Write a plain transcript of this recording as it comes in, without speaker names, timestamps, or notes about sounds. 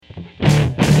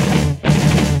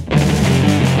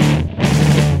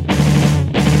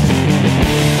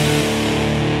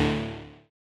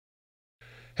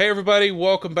Hey everybody,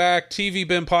 welcome back. TV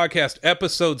Bin Podcast,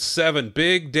 episode 7.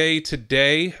 Big day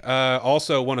today.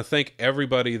 Also want to thank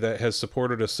everybody that has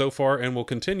supported us so far and will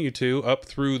continue to up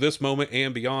through this moment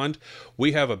and beyond.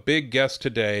 We have a big guest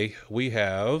today. We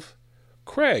have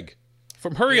Craig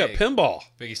from Hurry Up Pinball.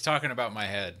 But he's talking about my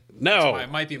head. No.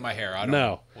 It might be my hair. I don't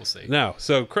know. We'll see. No.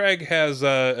 So Craig has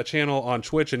a channel on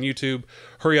Twitch and YouTube,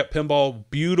 Hurry Up Pinball.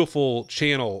 Beautiful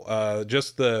channel.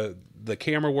 Just the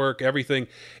camera work, everything.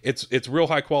 It's real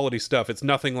high quality stuff. It's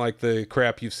nothing like the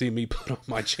crap you've seen me put on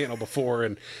my channel before.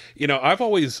 And, you know,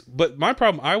 but my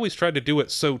problem, I always tried to do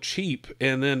it so cheap.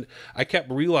 And then I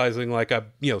kept realizing like I,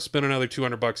 spent another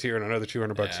 $200 here and another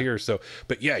 $200 here. So,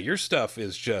 but yeah, your stuff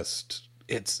is just,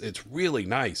 it's really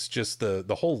nice. Just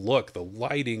the whole look, the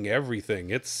lighting, everything.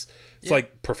 It's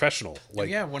like professional. Like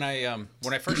when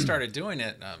I first started doing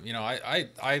it,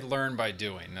 I learn by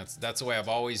doing. That's the way I've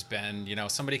always been.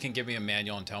 Somebody can give me a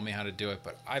manual and tell me how to do it,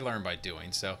 but I learn by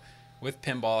doing. So with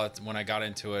pinball, when I got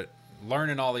into it,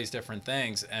 learning all these different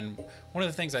things, and one of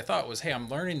the things I thought was, hey, I'm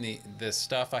learning this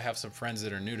stuff. I have some friends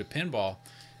that are new to pinball,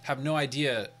 have no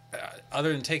idea.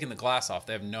 Other than taking the glass off,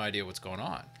 they have no idea what's going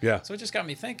on. Yeah. So it just got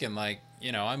me thinking,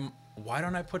 why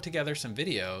don't I put together some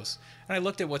videos? And I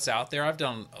looked at what's out there. I've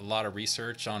done a lot of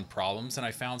research on problems, and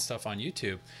I found stuff on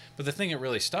YouTube. But the thing that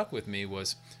really stuck with me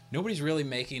was nobody's really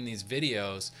making these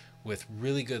videos with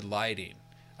really good lighting.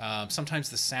 Sometimes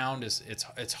the sound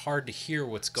it's hard to hear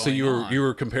what's going on. So you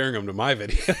were comparing them to my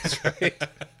videos, right?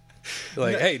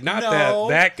 Like, hey, not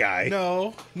that guy.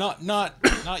 No,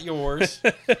 not yours.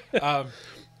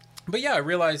 But yeah, I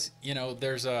realized,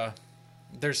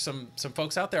 there's some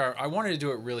folks out there. I wanted to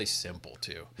do it really simple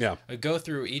too. Yeah. I go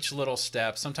through each little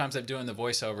step. Sometimes I'm doing the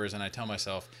voiceovers and I tell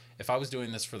myself, if I was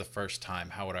doing this for the first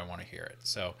time, how would I want to hear it?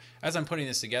 So as I'm putting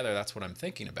this together, that's what I'm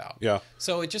thinking about. Yeah.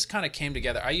 So it just kind of came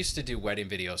together. I used to do wedding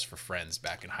videos for friends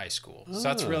back in high school. So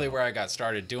that's really where I got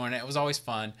started doing it. It was always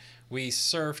fun. We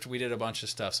surfed. We did a bunch of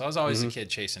stuff. So I was always a kid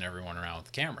chasing everyone around with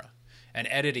the camera. And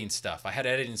editing stuff. I had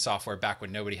editing software back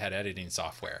when nobody had editing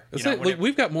software.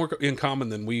 We've got more in common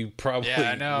than we probably.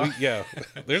 Yeah, I know.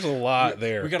 There's a lot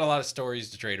there. We got a lot of stories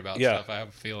to trade about stuff. I have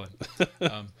a feeling.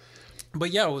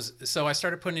 But yeah, so I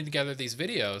started putting together these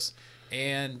videos,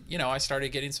 and I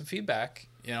started getting some feedback.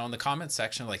 In the comment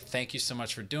section, like, thank you so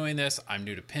much for doing this. I'm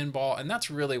new to pinball, and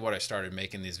that's really what I started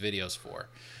making these videos for.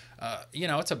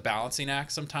 It's a balancing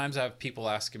act. Sometimes I have people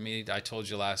asking me, I told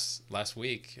you last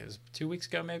week, it was 2 weeks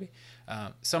ago maybe,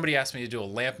 somebody asked me to do a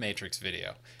lamp matrix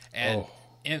video, and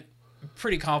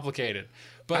pretty complicated.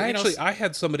 But I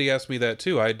had somebody ask me that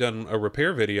too. I had done a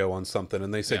repair video on something,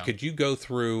 and they said, could you go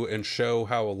through and show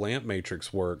how a lamp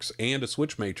matrix works and a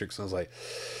switch matrix? And I was like,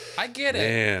 I get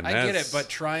it, but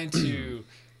trying to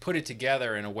put it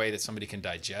together in a way that somebody can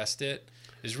digest it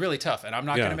is really tough. And I'm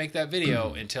not going to make that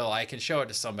video until I can show it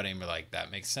to somebody and be like,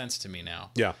 that makes sense to me now.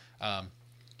 Yeah.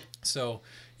 So,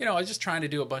 I was just trying to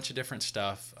do a bunch of different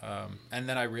stuff. And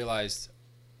then I realized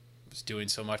I was doing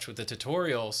so much with the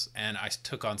tutorials, and I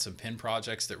took on some pin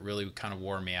projects that really kind of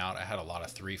wore me out. I had a lot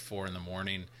of 3-4 in the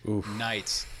morning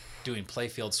nights doing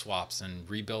playfield swaps and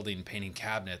rebuilding, painting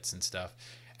cabinets and stuff.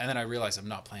 And then I realized I'm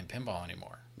not playing pinball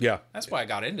anymore. Yeah. That's why I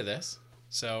got into this.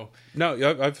 So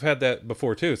no, I've had that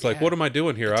before too. It's like, what am I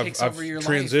doing here? I've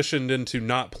transitioned into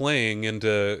not playing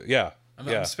into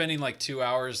I'm spending like 2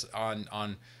 hours on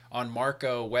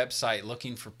Marco website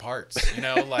looking for parts.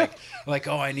 like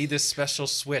oh, I need this special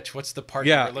switch. What's the part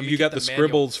number? Let me you got the manual.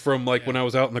 Scribbles from when I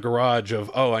was out in the garage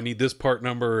of I need this part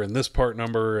number and this part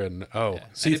number and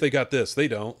see if they got this. They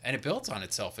don't. And it builds on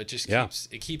itself. It just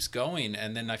keeps going.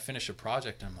 And then I finish a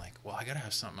project and I'm like, well, I gotta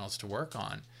have something else to work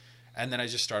on. And then I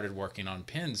just started working on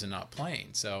pins and not playing.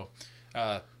 So,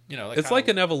 it's like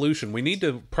an evolution. We need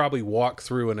to probably walk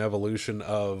through an evolution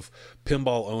of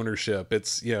pinball ownership.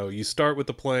 It's, you start with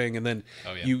the playing and then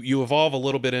you evolve a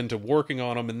little bit into working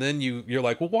on them. And then you're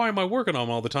like, well, why am I working on them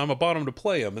all the time? I bought them to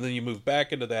play them. And then you move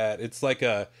back into that. It's like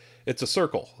it's a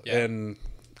circle. Yeah. And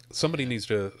somebody needs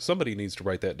to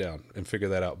write that down and figure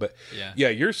that out. But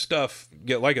your stuff,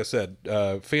 like I said,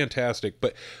 fantastic.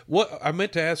 But what I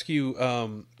meant to ask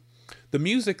you, the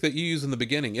music that you use in the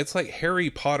beginning, it's like Harry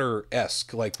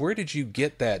Potter-esque. Like, where did you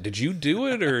get that? Did you do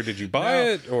it, or did you buy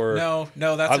it? Or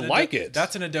no,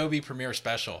 that's an Adobe Premiere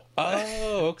special.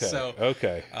 Oh, okay. So,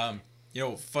 okay.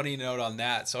 Funny note on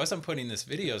that. So as I'm putting this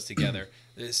videos together,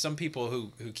 some people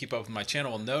who keep up with my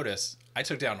channel will notice I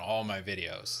took down all my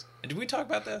videos. And did we talk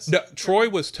about this? No, Troy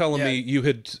was telling me you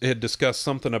had discussed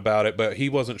something about it, but he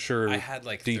wasn't sure. I had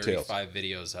like details. 35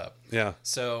 videos up. Yeah.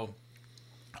 So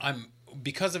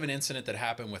because of an incident that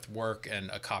happened with work and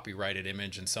a copyrighted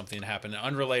image and something happened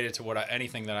unrelated to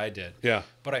anything that I did. Yeah.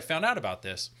 But I found out about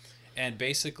this, And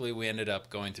basically we ended up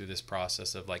going through this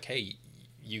process of like, hey,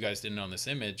 you guys didn't own this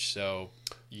image, so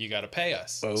you got to pay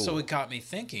us. Oh. So it got me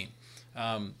thinking.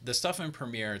 The stuff in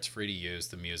Premiere, it's free to use,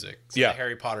 the music. So the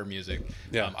Harry Potter music.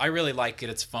 Yeah. I really like it.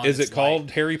 It's fun. Is it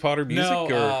called Harry Potter music?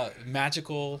 No, or?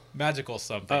 Magical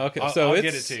something. Oh, okay. I'll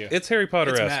get it to you. It's Harry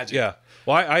Potter-esque. It's magic. Yeah.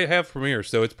 Well, I have Premiere,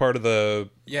 so it's part of the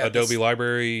Adobe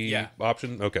Library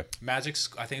option. Okay. Magic,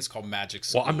 I think it's called Magic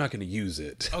School. Well, I'm not going to use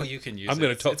it. Oh, you can use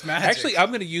it. It's magic. Actually, I'm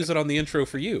going to use it on the intro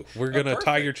for you. We're going to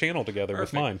tie your channel together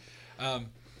with mine.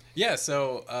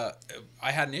 So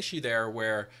I had an issue there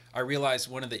where I realized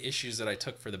one of the issues that I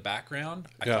took for the background,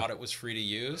 I thought it was free to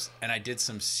use, and I did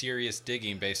some serious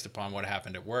digging based upon what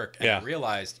happened at work, and I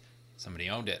realized somebody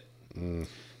owned it.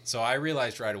 So I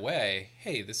realized right away,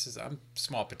 hey, I'm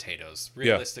small potatoes.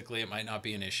 Realistically, it might not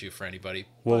be an issue for anybody.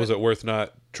 Well, was it worth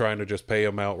not trying to just pay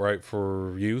them outright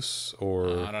for use,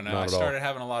 or I don't know. I started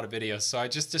having a lot of videos, so I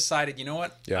just decided, you know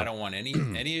what? I don't want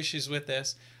any issues with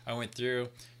this. I went through,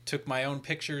 took my own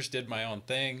pictures, did my own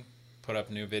thing, put up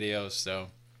new videos. So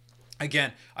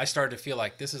again, I started to feel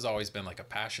like this has always been like a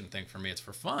passion thing for me. It's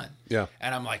for fun. Yeah.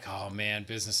 And I'm like, oh man,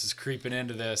 business is creeping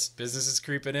into this. Business is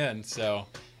creeping in. So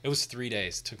it was 3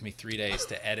 days. It took me 3 days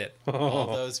to edit all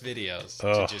those videos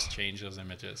to just change those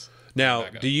images. Now,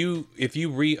 if you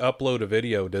re-upload a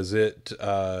video, does it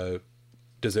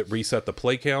reset the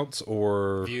play counts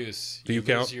or views? View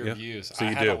count? Views. So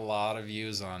I had a lot of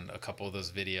views on a couple of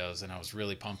those videos, and I was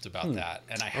really pumped about that.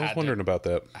 And I was wondering about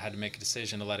that. I had to make a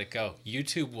decision to let it go.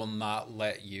 YouTube will not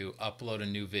let you upload a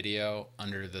new video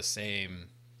under the same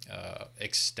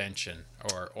extension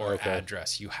or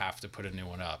address. You have to put a new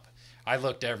one up. I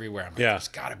looked everywhere. I'm like, there's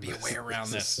got to be a way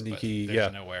around this. Sneaky, but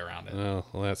there's no way around it. Oh,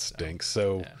 well, that stinks.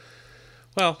 So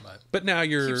well, but now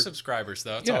you're keep subscribers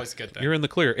though. It's always a good thing. You're in the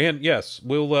clear. And yes,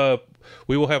 we will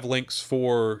have links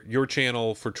for your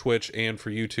channel for Twitch and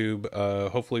for YouTube.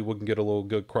 Hopefully we can get a little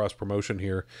good cross promotion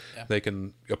here. Yeah. They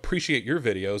can appreciate your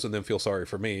videos and then feel sorry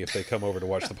for me if they come over to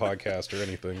watch the podcast or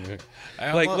anything.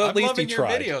 I'm loving your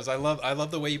videos. I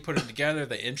love the way you put them together.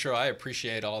 The intro, I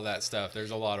appreciate all that stuff.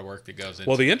 There's a lot of work that goes into it.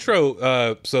 Well, the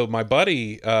intro, so my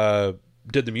buddy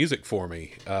did the music for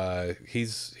me.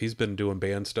 He's been doing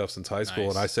band stuff since high school,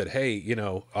 and I said, hey,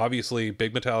 obviously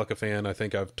big Metallica fan. I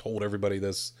think I've told everybody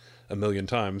this a million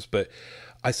times, but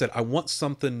I said I want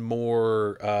something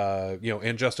more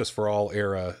And Justice for All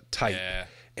era type. Yeah.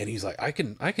 And he's like, I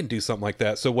can do something like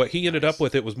that. So what he ended up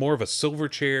with, it was more of a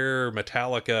Silverchair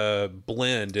Metallica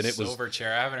blend, and it was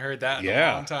Silverchair. I haven't heard that in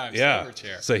a long time. Yeah.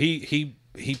 Silverchair. So he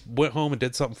went home and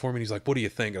did something for me, and he's like, what do you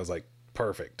think? I was like,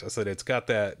 perfect. I said, it's got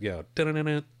that,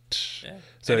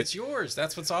 so it's yours.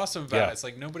 That's what's awesome about it. It's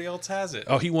like nobody else has it.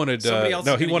 Oh, he wanted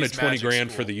he wanted 20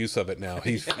 grand for the use of it now.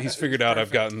 He's figured out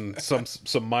I've gotten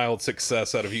some mild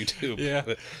success out of YouTube. Yeah.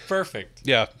 But, perfect.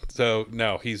 Yeah. So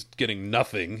no, he's getting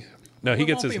nothing. No, he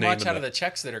gets his name much out of the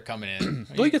checks that are coming in.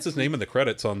 Well, he gets his name in the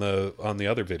credits on the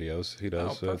other videos. He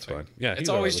does, so that's fine. Yeah, it's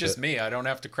always just me. I don't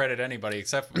have to credit anybody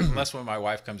except unless when my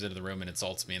wife comes into the room and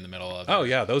insults me in the middle of it. Oh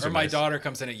yeah, those or are my nice. Daughter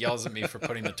comes in and yells at me for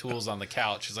putting the tools on the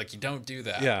couch. She's like, "You don't do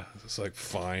that." Yeah, it's like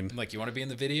fine. I'm like, you want to be in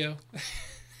the video?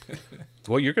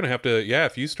 Well, you're gonna have to. Yeah,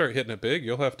 if you start hitting it big,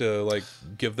 you'll have to like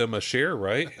give them a share,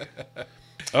 right?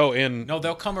 Oh, and no,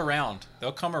 they'll come around.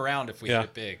 They'll come around if we hit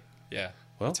it big. Yeah,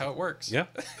 well, that's how it works. Yeah,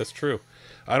 that's true.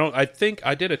 I think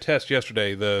I did a test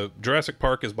yesterday. The Jurassic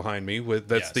Park is behind me.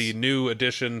 That's the new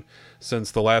addition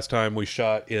since the last time we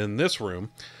shot in this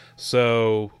room.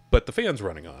 So, but the fan's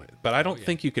running on it. But I don't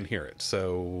think you can hear it.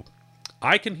 So,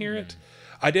 I can hear it.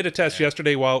 I did a test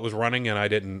yesterday while it was running, and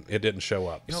it didn't show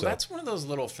up. That's one of those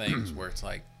little things where it's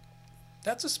like,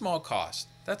 that's a small cost.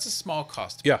 That's a small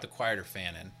cost to put the quieter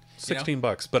fan in.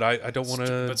 $16, but I don't want to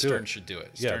do it. But Stern should do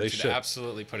it. Stern should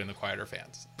absolutely put in the quieter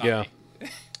fans. Not me.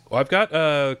 Well, I've got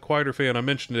a quieter fan. I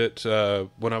mentioned it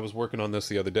when I was working on this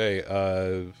the other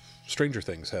day. Stranger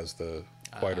Things has the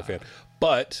quieter fan.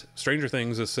 But Stranger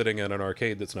Things is sitting at an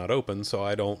arcade that's not open, so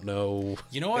I don't know.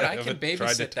 You know what? I can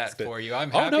babysit that for you. I'm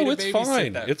happy to babysit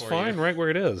fine. that It's fine right where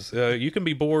it is. You can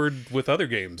be bored with other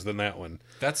games than that one.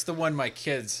 That's the one my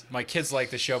kids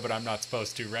like the show, but I'm not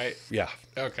supposed to, right? Yeah.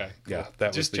 Okay. Cool. Yeah,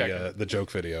 that was the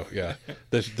joke video. Yeah.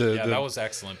 That was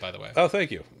excellent, by the way. Oh, thank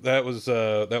you. That was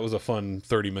a fun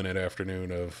 30-minute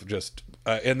afternoon of just,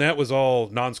 and that was all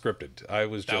non-scripted. I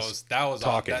was just that was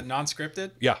talking. That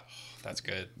non-scripted. Yeah. That's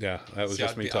good. Yeah, that was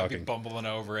just me talking. I'd be bumbling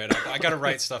over it. I got to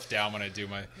write stuff down when I do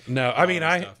my. No, I mean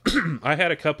I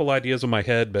had a couple ideas in my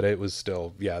head, but it was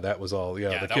still that was all.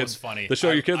 Yeah, that was funny. The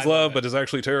show your kids love, but is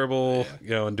actually terrible.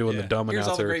 And doing the dumb Here's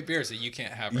announcer. All the great beers that you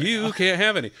can't have. You can't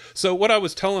have any. So what I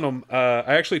was telling them,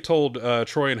 I actually told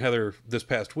Troy and Heather this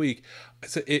past week.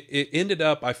 It ended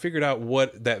up, I figured out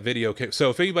what that video came.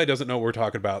 So if anybody doesn't know what we're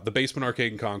talking about, the Basement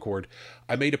Arcade in Concord,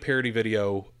 I made a parody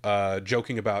video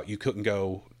joking about you couldn't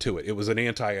go to it. It was an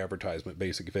anti-advertisement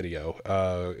basic video.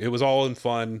 It was all in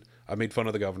fun. I made fun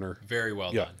of the governor. Very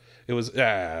well done. It was,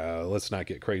 let's not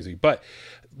get crazy. But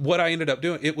what I ended up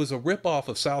doing, it was a ripoff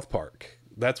of South Park.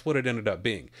 That's what it ended up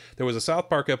being. There was a South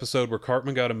Park episode where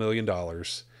Cartman got $1 million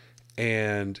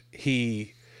and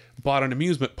he bought an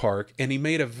amusement park and he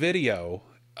made a video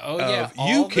of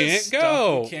you can't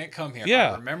go. You can't come here.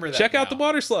 Yeah. I remember that. Check out the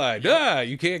water slide. Yeah,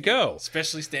 you can't go.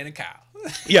 Especially Stan and Kyle.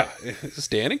 Yeah,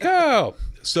 Stan and Kyle.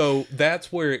 So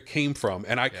that's where it came from.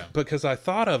 And because I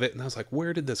thought of it and I was like,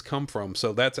 where did this come from?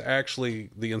 So that's actually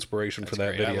the inspiration for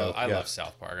that video. I love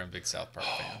South Park. I'm a big South Park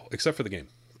fan. Except for the game.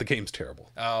 The game's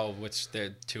terrible. Oh, there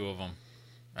are two of them.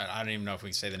 I don't even know if we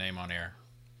can say the name on air.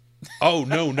 Oh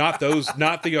no, not those,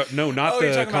 not the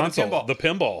the console, the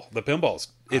pinballs.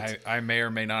 I may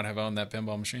or may not have owned that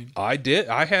pinball machine. I did.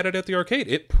 I had it at the arcade.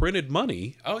 It printed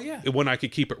money. Oh yeah, when I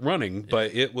could keep it running,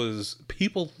 but it was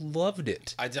people loved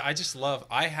it. I just love.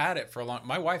 I had it for a long.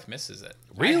 My wife misses it.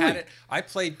 Really? I had it. I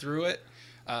played through it.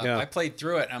 I played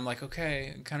through it. And I'm like,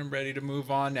 okay, I'm kind of ready to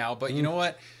move on now. But you know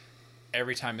what?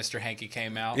 Every time Mr. Hanky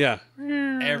came out,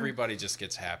 everybody just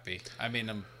gets happy. I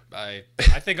mean, I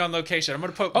think on location, I'm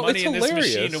going to put money in this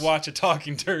machine to watch a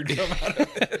talking turd come out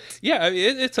of it. Yeah,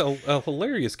 it's a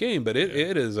hilarious game, but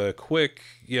it is a quick,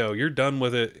 you're done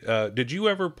with it. Did you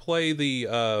ever play the...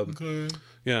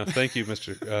 Yeah, thank you,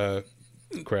 Mr.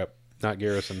 Crap. Not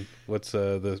Garrison. What's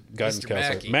the guidance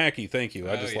counselor? Mackey, thank you.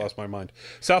 I just lost my mind.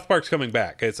 South Park's coming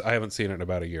back. I haven't seen it in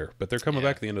about a year, but they're coming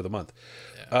back at the end of the month.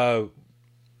 Yeah.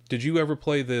 Did you ever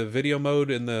play the video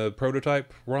mode in the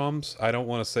prototype ROMs? I don't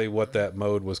want to say what that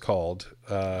mode was called.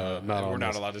 We're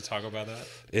not allowed to talk about that?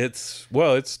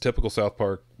 It's typical South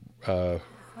Park. Oh,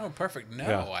 perfect.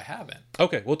 No, I haven't.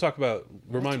 Okay, we'll talk about...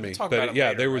 Remind me. But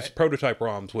later, there was prototype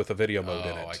ROMs with a video mode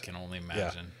in it. Oh, I can only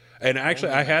imagine. Yeah. And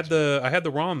actually, I had the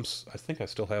ROMs. I think I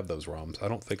still have those ROMs. I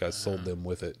don't think I sold them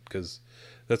with it because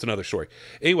that's another story.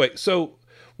 Anyway, so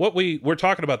we're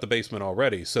talking about the basement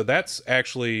already. So that's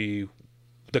actually...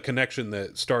 the connection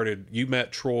that started. You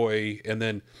met Troy, and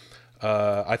then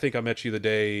I think I met you the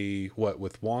day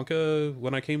with Wonka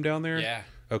when I came down there. Yeah.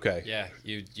 Okay. Yeah,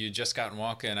 you just got in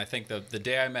Wonka, and I think the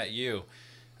day I met you,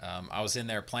 I was in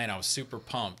there playing. I was super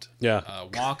pumped. Yeah.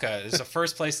 Wonka is the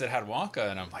first place that had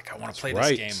Wonka, and I'm like, I want to play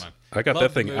this game. I got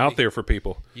that thing out there for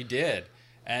people. You did.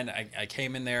 And I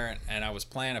came in there and I was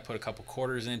playing. I put a couple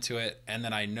quarters into it, and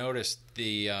then I noticed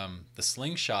the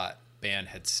slingshot band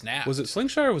had snapped. Was it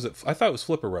slingshot or was it? I thought it was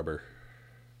flipper rubber.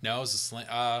 No, it was a sling.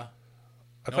 I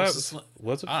thought it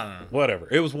was it? I don't know. Whatever.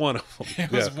 It was one of them.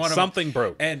 It was one of something them.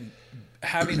 broke. And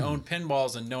having owned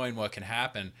pinballs and knowing what can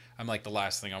happen, I'm like, the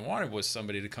last thing I wanted was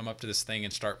somebody to come up to this thing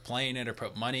and start playing it or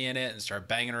put money in it and start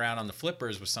banging around on the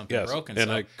flippers with something broken. And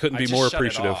so I couldn't be more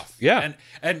appreciative. Yeah.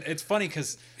 And it's funny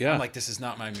because I'm like, this is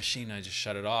not my machine. I just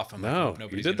shut it off. I'm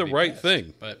like, you did the right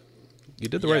thing. But you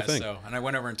did the right thing. So, and I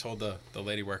went over and told the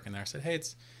lady working there. I said, hey,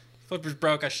 flipper's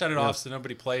broke. I shut it off so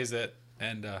nobody plays it.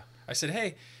 And I said,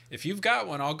 hey, if you've got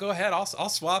one, I'll go ahead. I'll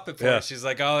swap it for you. She's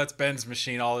like, oh, that's Ben's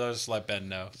machine. I'll just let Ben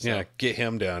know. So, get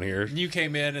him down here. You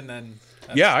came in and then...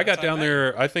 I got down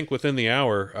there, I think within the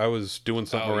hour. I was doing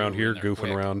something around here,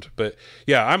 goofing around. But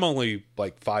yeah, I'm only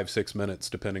like 5-6 minutes,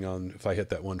 depending on if I hit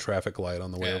that one traffic light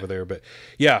on the way over there. But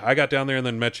yeah, I got down there and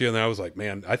then met you, and I was like,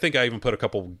 man, I think I even put a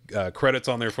couple credits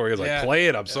on there for you. I was like, play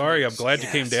it. I'm sorry. I'm glad you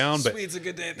came down. But Sweet's a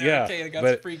good day at the arcade. I got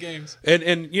some free games.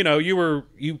 And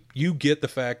you get the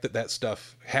fact that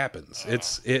stuff happens.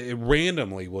 It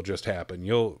randomly will just happen.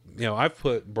 I've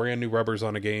put brand new rubbers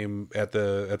on a game at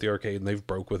the arcade and they've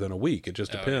broke within a week. It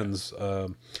just depends. Yeah.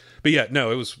 But yeah,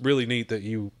 no, it was really neat that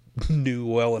you knew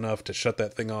well enough to shut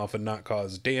that thing off and not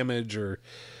cause damage, or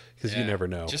because you never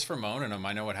know. Just from owning them,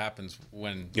 I know what happens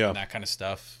when that kind of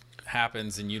stuff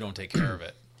happens and you don't take care of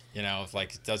it. If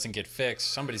like it doesn't get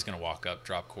fixed, somebody's going to walk up,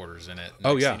 drop quarters in it.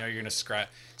 You're going to scratch.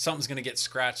 Something's going to get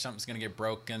scratched. Something's going to get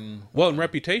broken. Well, and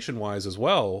reputation wise as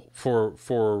well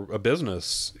for a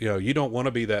business, you don't want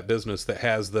to be that business that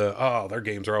has their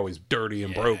games are always dirty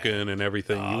and broken and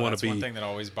everything. You want to be one thing that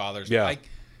always bothers me. Yeah.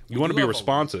 You want to be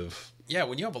responsive.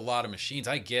 When you have a lot of machines,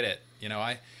 I get it.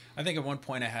 I think at one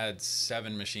point I had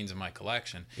 7 machines in my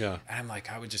collection. Yeah. And I'm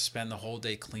like, I would just spend the whole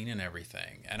day cleaning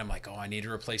everything. And I'm like, oh, I need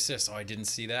to replace this. Oh, I didn't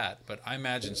see that. But I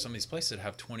imagine some of these places that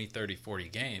have 20, 30, 40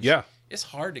 games. Yeah. It's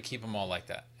hard to keep them all like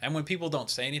that. And when people don't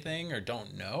say anything or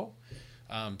don't know,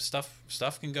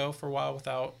 stuff can go for a while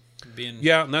without being...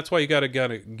 Yeah, and that's why you gotta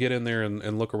get in there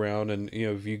and look around, and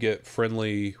if you get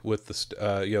friendly with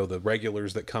the the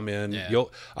regulars that come in,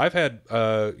 I've had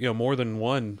more than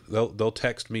one. They'll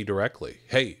text me directly,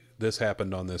 hey, this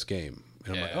happened on this game,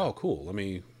 and I'm like, oh, cool, let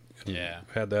me.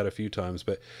 Had that a few times,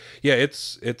 but yeah,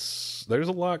 it's there's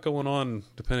a lot going on,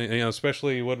 depending,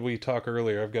 especially what we talked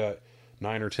earlier. I've got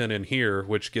 9 or 10 in here,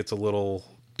 which gets a little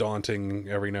daunting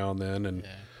every now and then, and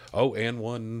and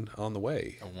one on the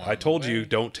way. I told you,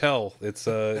 don't tell. It's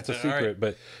a secret, right.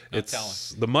 But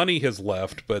the money has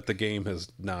left, but the game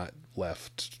has not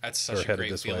left. That's such a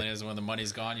great feeling, is when the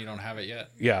money's gone, you don't have it yet.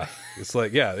 Yeah, it's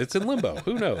like, it's in limbo.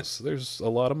 Who knows? There's a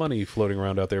lot of money floating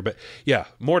around out there, but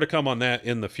more to come on that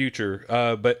in the future.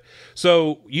 But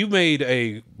so you made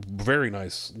a very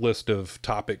nice list of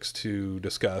topics to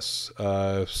discuss.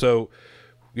 So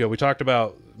we talked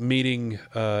about meeting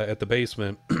at the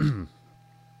basement.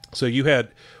 So you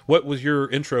had, what was your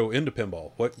intro into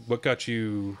pinball? What got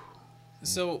you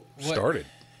started?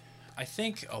 I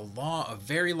think a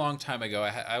very long time ago,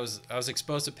 I was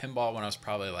exposed to pinball when I was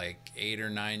probably like 8 or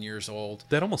 9 years old.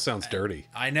 That almost sounds dirty.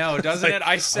 I know, doesn't it?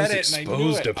 I said it and I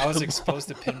knew it. I was exposed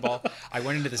to pinball. I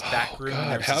went into this back room and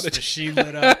there was this machine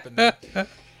lit up. And then,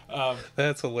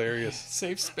 that's hilarious.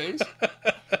 Safe space.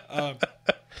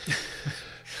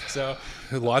 So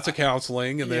lots of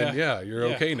counseling, and then you're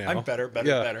okay now. I'm better.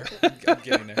 I'm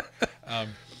getting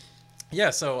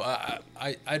there. So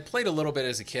I played a little bit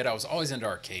as a kid. I was always into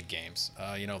arcade games.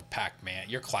 Pac-Man,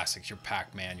 your classics, your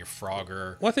Pac-Man, your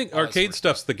Frogger. Well, I think arcade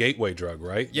stuff's the gateway drug,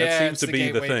 right? Yeah, that seems to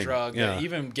be the thing. Drug. Yeah.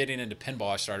 Even getting into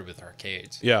pinball, I started with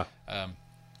arcades. Yeah.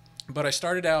 But I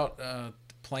started out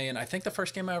playing. I think the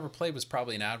first game I ever played was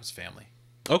probably an Addams Family.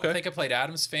 Okay. I think I played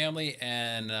Addams Family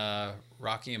and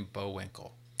Rocky and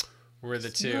Bullwinkle. Were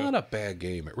the two. It's not a bad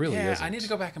game. It really isn't. I need to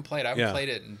go back and play it. I haven't played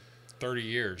it in 30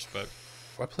 years, but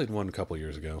I played one a couple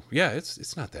years ago. Yeah,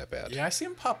 it's not that bad. Yeah, I see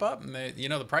them pop up, and they,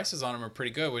 the prices on them are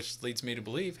pretty good, which leads me to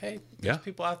believe, hey, there's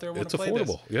people out there who want to play this.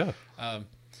 It's affordable. Yeah.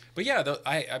 But yeah,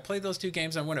 I played those 2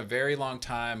 games. I went a very long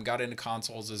time. Got into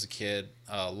consoles as a kid.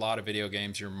 A lot of video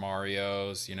games. Your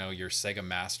Mario's. Your Sega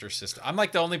Master System. I'm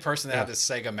like the only person that had this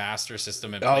Sega Master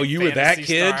System. And you were that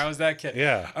kid? I was that kid.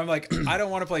 Yeah. I'm like, I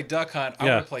don't want to play Duck Hunt. I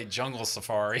want to play Jungle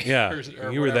Safari. Yeah.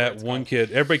 or you were that one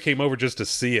kid. Everybody came over just to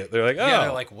see it. They're like, oh. Yeah,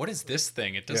 they're like, what is this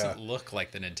thing? It doesn't look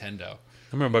like the Nintendo.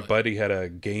 I remember my buddy had a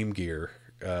Game Gear.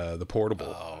 The portable.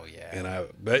 Oh yeah.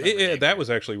 And that was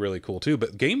actually really cool too.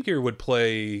 But Game Gear would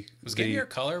play. Was Game Gear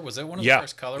color? Was it one of the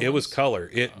first color ones? It was color.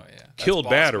 It killed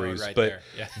batteries, but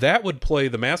that would play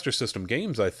the Master System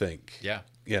games, I think. Yeah.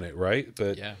 In it, right?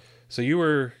 But so you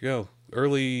were,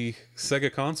 early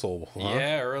Sega console. Huh?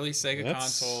 Yeah, early Sega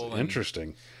console.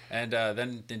 Interesting. And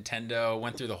then Nintendo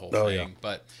went through the whole thing,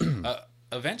 but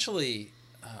eventually.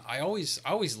 I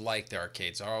always liked the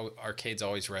arcades. Arcades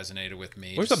always resonated with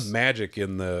me. There's a magic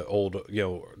in the old,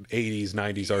 80s,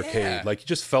 90s arcade. Like you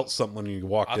just felt something when you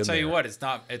walked in there. I'll tell you what,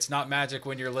 it's not magic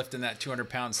when you're lifting that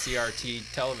 200-pound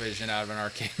CRT television out of an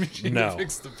arcade machine to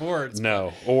fix the boards.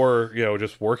 No, or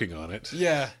just working on it.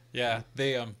 Yeah.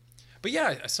 They but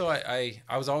yeah, so I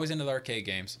was always into the arcade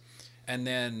games, and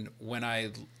then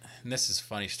and this is a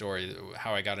funny story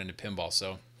how I got into pinball.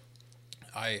 So.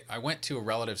 I went to a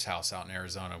relative's house out in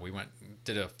Arizona. We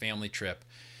did a family trip,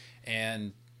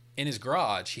 and in his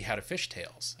garage he had a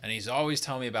Fishtails, and he's always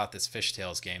telling me about this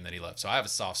Fishtails game that he loved. So I have a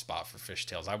soft spot for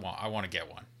Fishtails. I want to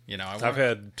get one. I've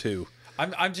had 2.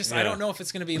 I'm just I don't know if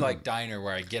it's gonna be like Diner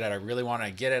where I get it. I really want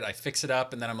to get it. I fix it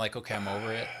up, and then I'm like, okay, I'm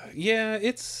over it. Yeah,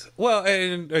 it's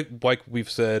and like we've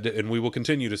said, and we will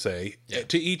continue to say,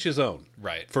 to each his own.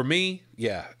 Right. For me,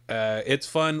 it's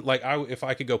fun. Like if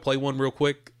I could go play one real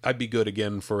quick, I'd be good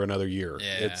again for another year.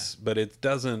 Yeah. But it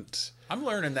doesn't. I'm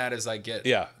learning that as I get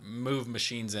move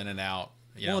machines in and out.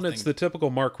 And it's the typical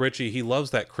Mark Ritchie. He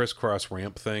loves that crisscross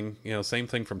ramp thing. Same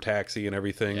thing from Taxi and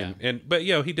everything. Yeah. But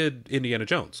he did Indiana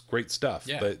Jones. Great stuff.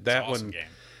 Yeah, but that awesome one,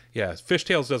 game.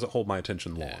 Fishtails doesn't hold my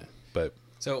attention long. But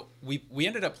so we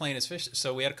ended up playing as Fish.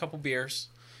 So we had a couple beers,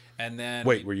 and then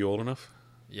were you old enough?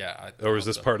 Yeah. Or is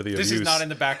this part of the abuse? This is not in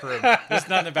the back room. This is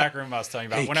not in the back room I was telling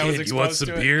you about. Hey, when kid, I was exposed you want some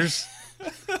to beers?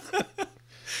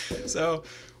 So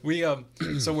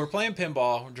we're playing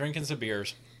pinball, we're drinking some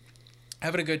beers,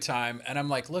 having a good time, and I'm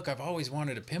like, look, I've always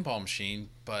wanted a pinball machine,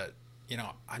 but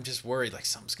I'm just worried like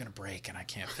something's gonna break and I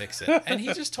can't fix it. And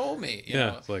he just told me, you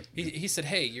know, like he said,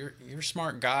 hey, you're a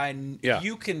smart guy, and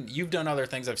you've done other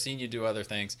things. I've seen you do other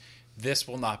things. This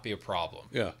will not be a problem.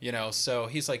 Yeah. You know, so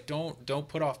he's like, don't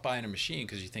put off buying a machine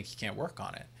because you think you can't work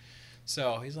on it.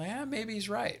 So he's like, maybe he's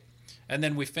right. And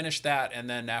then we finished that, and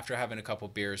then after having a couple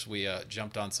beers, we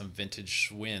jumped on some vintage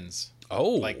Schwinn's.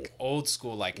 Oh, like old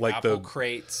school, like apple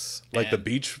crates, like the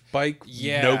beach bike,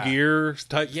 no gear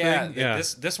type thing. Yeah,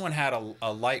 this one had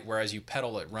a light, whereas you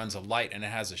pedal, it runs a light, and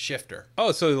it has a shifter.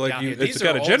 Oh, so like it's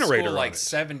got a generator school, on like it.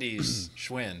 70s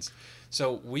Schwinn's.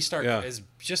 So we start. It's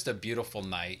just a beautiful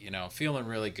night, you know, feeling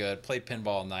really good. Played pinball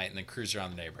all night, and then cruised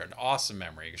around the neighborhood. Awesome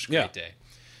memory. It was a great day.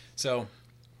 So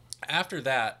after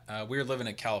that, we were living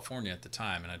in California at the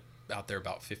time, and I'd out there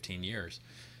about 15 years.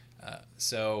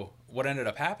 So what ended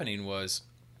up happening was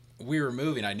we were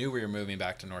moving. I knew we were moving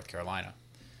back to North Carolina,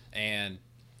 and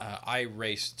I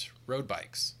raced road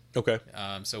bikes. Okay.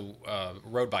 So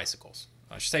road bicycles.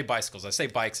 I should say bicycles. I say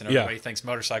bikes, and everybody thinks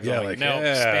motorcycles. Yeah,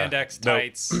 spandex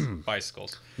tights,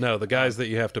 bicycles. No, the guys that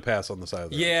you have to pass on the side of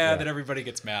the road. That everybody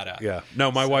gets mad at. Yeah.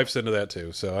 No, my wife's into that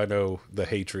too, so I know the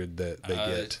hatred that they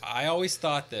get. I always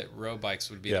thought that road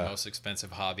bikes would be the most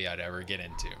expensive hobby I'd ever get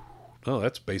into. Oh,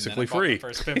 that's basically free.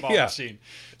 First pinball machine.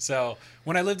 So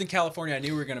when I lived in California, I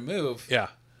knew we were going to move. Yeah.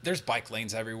 There's bike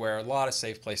lanes everywhere. A lot of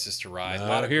safe places to ride. A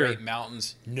lot of great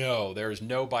mountains. No, there's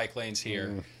no bike lanes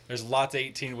here. There's lots of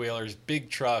 18-wheelers, big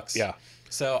trucks. Yeah.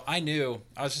 So I knew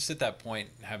I was just at that point,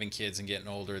 having kids and getting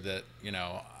older, that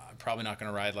I'm probably not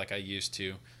going to ride like I used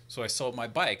to. So I sold my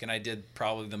bike, and I did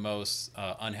probably the most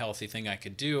unhealthy thing I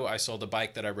could do. I sold a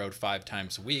bike that I rode 5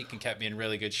 times a week and kept me in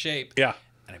really good shape. Yeah.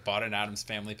 And I bought an Adams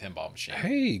Family pinball machine.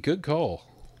 Hey, good call.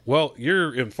 Well,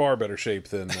 you're in far better shape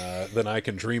than I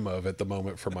can dream of at the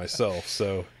moment for myself.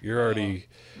 So you're already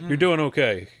you're doing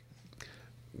okay.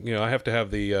 You know, I have to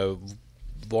have the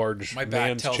large my back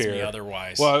man's tells chair. Me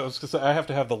otherwise. Well, I was gonna say I have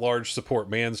to have the large support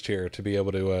man's chair to be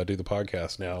able to do the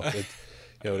podcast now. To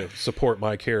support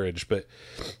my carriage. But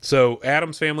so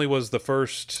Adams Family was the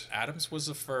first. Adams was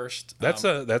the first. That's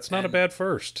not a bad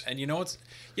first. And you know what's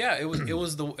it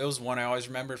was one I always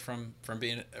remembered from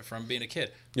being a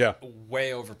kid. Yeah.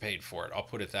 Way overpaid for it. I'll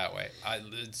put it that way.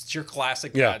 It's your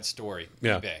classic dad story.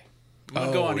 Yeah. eBay. I'm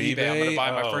gonna go on eBay. I'm gonna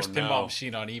buy my first pinball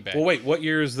machine on eBay. Well, wait. What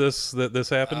year is this that this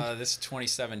happened? This is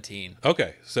 2017.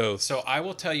 Okay, so I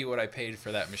will tell you what I paid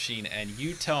for that machine, and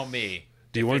you tell me.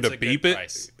 Do you want me to beep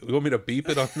it? You want me to beep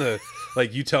it on the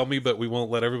like? You tell me, but we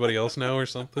won't let everybody else know, or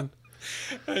something.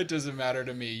 It doesn't matter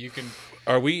to me. You can.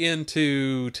 Are we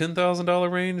into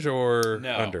 $10,000 range or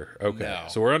under? Okay, no,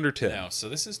 so we're under 10. No, so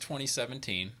this is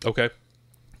 2017. Okay.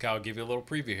 I'll give you a little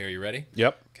preview here. You ready?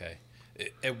 Yep. Okay.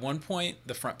 At one point,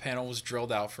 the front panel was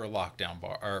drilled out for a lockdown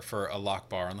bar or for a lock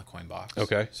bar on the coin box.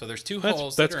 Okay. So there's 2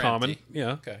 holes. That's that are common. Empty.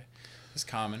 Yeah. Okay. It's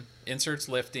common. Inserts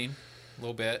lifting. A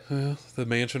little bit. The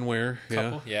mansion wear.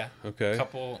 Couple, yeah. Okay.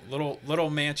 Couple little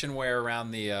mansion wear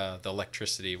around the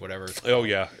electricity, whatever. It's called. Oh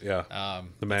yeah.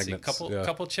 The magnets.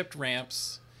 Couple chipped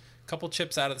ramps. Couple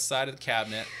chips out of the side of the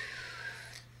cabinet.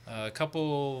 A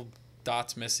couple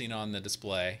dots missing on the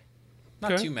display.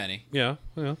 Not too many. Yeah.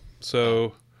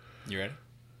 So. You ready?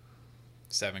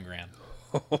 $7,000.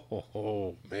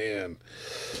 Oh man.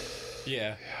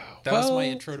 Yeah. That was my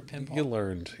intro to pinball.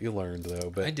 You learned though.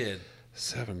 But I did.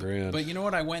 $7,000. But you know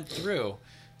what I went through?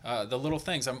 The little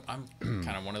things. I'm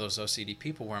kind of one of those OCD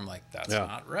people where I'm like, that's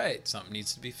not right. Something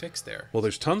needs to be fixed there. Well,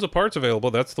 there's tons of parts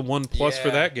available. That's the one plus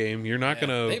for that game. You're not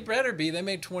gonna. They better be. They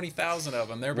made 20,000 of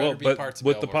them. There better be parts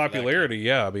available. With the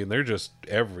popularity, I mean, they're just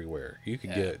everywhere. You can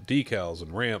get decals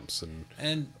and ramps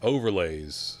and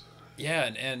overlays. Yeah,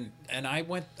 and I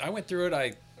went through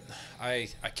it. I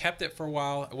kept it for a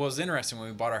while. Well, it was interesting when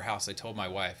we bought our house. I told my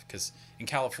wife, because in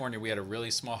California we had a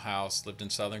really small house. Lived in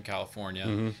Southern California.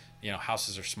 Mm-hmm. You know,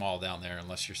 houses are small down there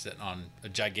unless you're sitting on a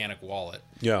gigantic wallet.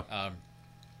 Yeah.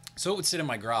 So it would sit in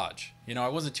my garage. You know, I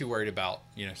wasn't too worried about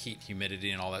heat, humidity,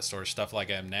 and all that sort of stuff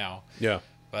like I am now. Yeah.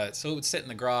 But so it would sit in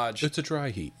the garage. It's a dry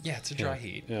heat. Yeah, it's a dry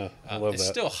heat. Yeah, I love it's that.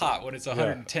 It's still hot when it's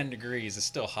 110 degrees. It's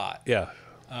still hot. Yeah.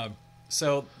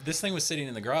 So this thing was sitting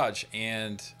in the garage,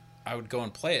 and I would go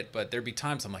and play it, but there'd be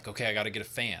times I'm like, okay, I got to get a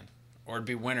fan. Or it'd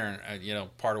be winter,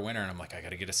 part of winter, and I'm like, I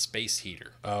got to get a space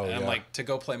heater. Oh, and I'm like, to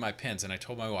go play my pins. And I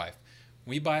told my wife,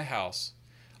 we buy a house,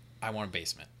 I want a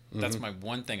basement. Mm-hmm. That's my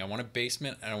one thing. I want a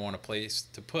basement, and I want a place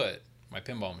to put my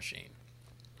pinball machine.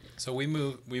 So we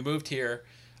moved here.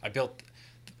 I built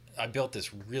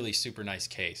this really super nice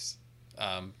case.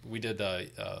 We did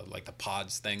the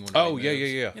pods thing.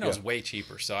 Yeah. It was way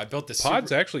cheaper. So I built this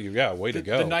pods. Actually, way to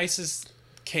go. The nicest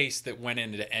case that went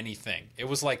into anything. It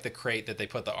was like the crate that they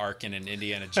put the Ark in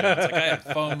Indiana Jones. Like I had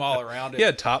foam all around it.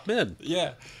 Yeah, top men.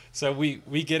 Yeah. So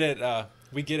we get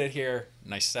it here,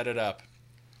 and I set it up,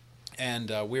 and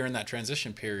we were in that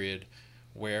transition period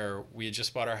where we had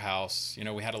just bought our house. You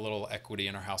know, we had a little equity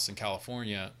in our house in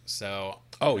California, so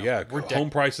home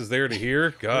prices there to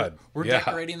here. God, we're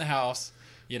decorating the house.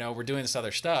 You know, we're doing this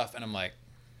other stuff, and I'm like,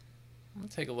 I'm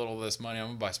gonna take a little of this money. I'm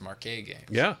gonna buy some arcade games.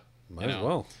 Yeah, might as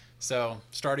well. So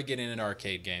started getting into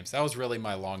arcade games. That was really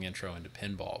my long intro into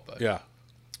pinball. But yeah,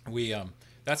 we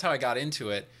that's how I got into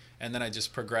it. And then I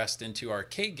just progressed into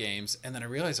arcade games, and then I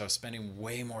realized I was spending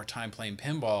way more time playing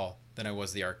pinball than I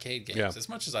was the arcade games. As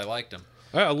much as I liked them,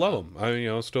 I love them.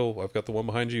 I've got the one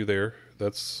behind you there.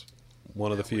 That's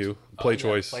one of the few. Play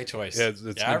Choice. Play Choice. Yeah,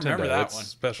 it's I remember that one.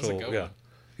 Special. That was a good one.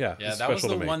 Yeah, that was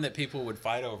the one that people would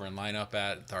fight over and line up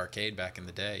at the arcade back in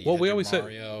the day. Well, we always said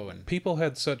people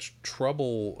had such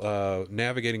trouble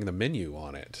navigating the menu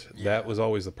on it. Yeah. That was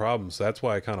always the problem. So that's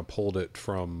why I kind of pulled it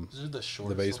from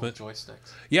the basement.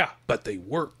 Joysticks. Yeah, but they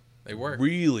work. They work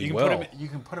really well. You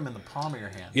can put them in the palm of your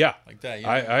hand. Yeah, like that.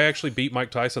 I actually beat Mike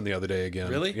Tyson the other day again.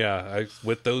 Really? Yeah,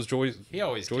 with those He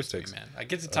always joysticks. Gets me, man. I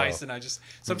get to Tyson. I just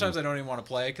sometimes I don't even want to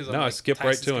play because I skip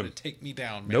right to him. Gonna take me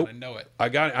down, man. Nope. I know it.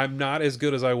 I'm not as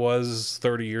good as I was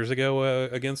 30 years ago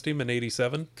against him in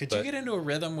 '87. Could you get into a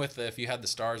rhythm with if you had the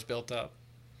stars built up?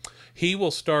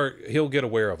 He'll get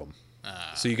aware of them.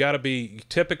 So you got to be.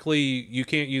 Typically, you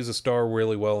can't use a star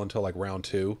really well until like round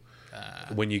 2.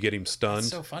 When you get him stunned,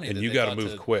 so funny, and you got to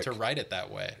move quick to write it that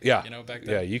way. Yeah, you know, back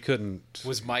then. Yeah, you couldn't.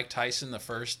 Was Mike Tyson the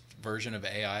first version of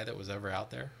AI that was ever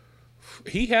out there?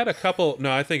 He had a couple.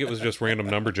 No, I think it was just random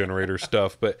number generator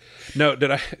stuff. But no,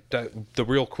 the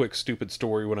real quick stupid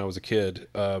story when I was a kid.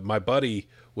 My buddy,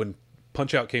 when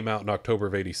Punch-Out came out in October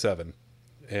of '87,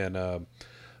 and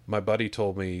my buddy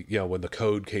told me, when the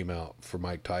code came out for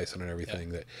Mike Tyson and everything,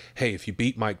 that hey, if you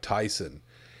beat Mike Tyson,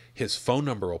 his phone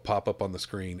number will pop up on the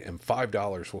screen and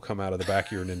 $5 will come out of the back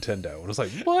of your Nintendo. And I was like,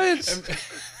 what?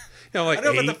 I know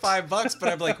about the $5, but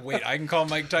I'm like, wait, I can call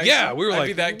Mike Tyson. Yeah, we were I'd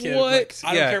be that kid. What? Like,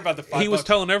 I don't care about the $5. He was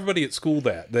telling everybody at school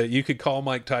that you could call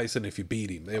Mike Tyson if you beat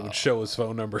him. It would show his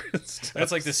phone number.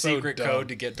 That's like the secret code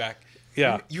to get back.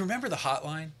 Yeah. You remember the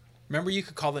hotline? Remember you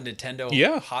could call the Nintendo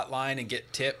hotline and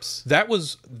get tips? That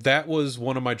was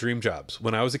one of my dream jobs.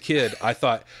 When I was a kid, I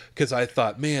thought,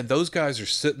 man, those guys are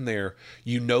sitting there,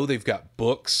 they've got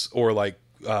books or like,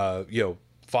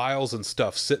 files and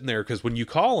stuff sitting there. Because when you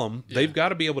call them, they've got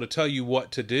to be able to tell you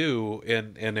what to do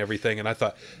and everything. And I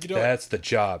thought, that's the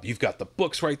job. You've got the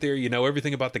books right there. You know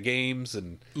everything about the games.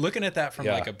 And looking at that from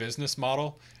like a business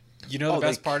model, the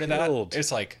best part of that?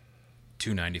 It's like,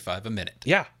 $2.95 a minute.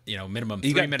 Yeah, minimum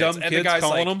 3 minutes. Dumb and kids the guy's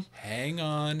calling like, them. Hang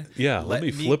on. Yeah, let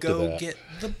me flip go to that. Get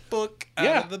the book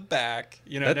out of the back.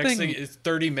 Next thing is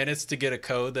 30 minutes to get a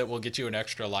code that will get you an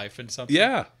extra life and something.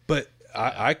 Yeah, but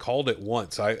I called it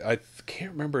once. I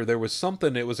can't remember. There was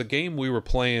something. It was a game we were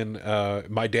playing.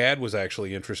 My dad was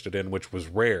actually interested in, which was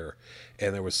rare,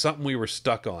 and there was something we were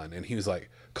stuck on, and he was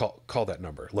like, Call that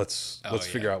number. Let's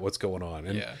figure out what's going on.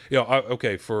 And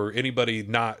okay, for anybody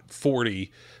not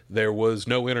 40, there was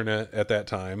no internet at that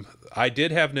time. I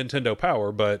did have Nintendo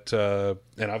Power, but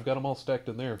and I've got them all stacked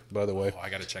in there, by the way. I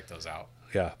got to check those out.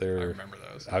 Yeah, I remember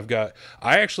those.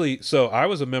 I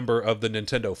was a member of the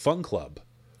Nintendo Fun Club,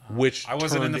 which I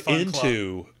wasn't turned in the Fun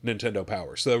into Club. Nintendo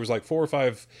Power. So there was like 4 or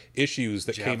 5 issues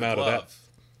that came out of that.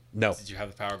 No. Did you have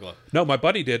the Power Glove? No, my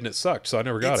buddy did, and it sucked, so I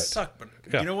never got it. It sucked, but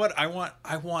you know what? I want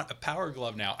a Power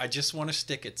Glove now. I just want to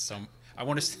stick it I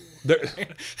want to.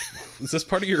 Is this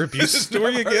part of your abuse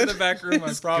story again? In the back room,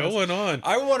 I promise. What's going on?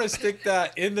 I want to stick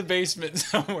that in the basement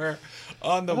somewhere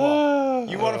on the wall.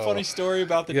 You want a funny story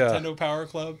about the Nintendo Power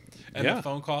Club and the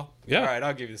phone call? Yeah. All right,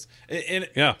 I'll give you this.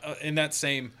 In that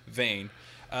same vein,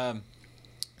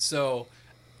 so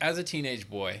as a teenage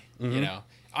boy,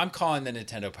 I'm calling the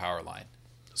Nintendo Power line.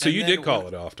 So you did call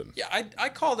it often? Yeah, I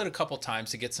called it a couple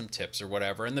times to get some tips or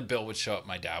whatever, and the bill would show up.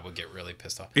 My dad would get really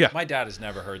pissed off. Yeah. My dad has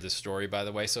never heard this story, by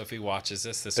the way, so if he watches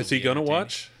this is he going to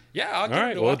watch? Yeah, I'll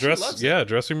get him to watch.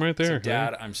 Address him right there. So,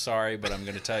 Dad, I'm sorry, but I'm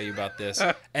going to tell you about this.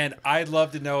 And I'd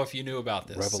love to know if you knew about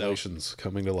this. Revelations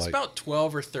coming to light. It's about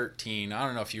 12 or 13. I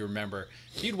don't know if you remember.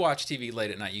 If you'd watch TV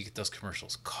late at night, you get those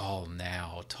commercials. Call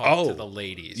now. Talk to the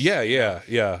ladies.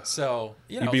 Yeah. So,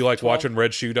 you'd be like 12... watching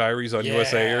Red Shoe Diaries on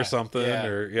USA or something.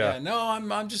 No,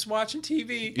 I'm just watching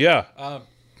TV. Yeah.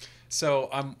 So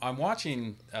I'm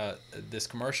watching this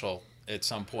commercial at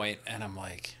some point, and I'm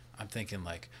thinking,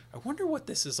 I wonder what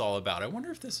this is all about. I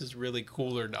wonder if this is really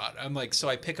cool or not. I'm like, so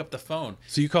I pick up the phone.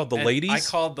 So you called the ladies? I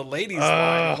called the ladies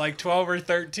line at like 12 or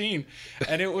 13.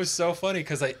 And it was so funny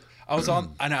because I I was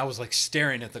on, and I was like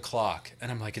staring at the clock,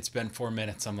 and I'm like, it's been 4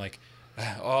 minutes. I'm like,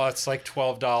 oh, it's like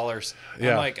 $12.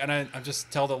 Yeah. I'm like, and I just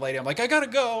tell the lady, I'm like, I gotta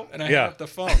go, and I hang up the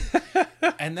phone.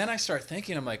 And then I start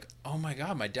thinking, I'm like, oh my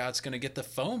God, my dad's gonna get the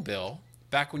phone bill.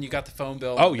 Back when you got the phone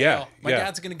bill. Oh yeah. My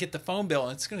dad's gonna get the phone bill,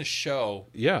 and it's gonna show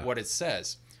what it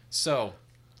says. So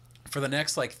for the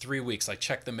next like 3 weeks, I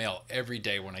check the mail every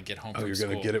day when I get home from school.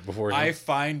 You're gonna get it before I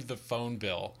find the phone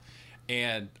bill,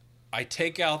 and I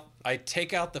take out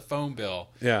the phone bill.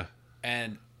 Yeah.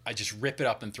 And I just rip it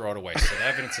up and throw it away. So the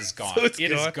evidence is gone. It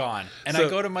is gone. And so, I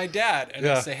go to my dad and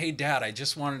I say, hey, Dad, I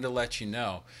just wanted to let you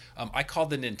know. I called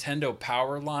the Nintendo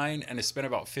Power line and I spent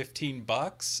about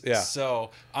 $15. Yeah. So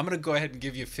I'm going to go ahead and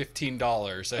give you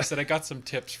 $15. I said, I got some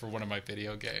tips for one of my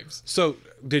video games. So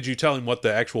did you tell him what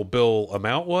the actual bill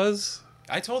amount was?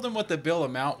 I told him what the bill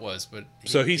amount was, but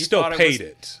he still paid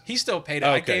it. He still paid it.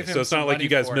 Okay, I gave him so it's not like you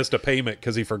guys missed a payment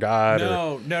because he forgot.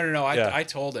 No. I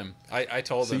told him. I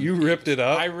told him. So you ripped it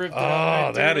up. I ripped it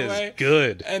up. Oh, that is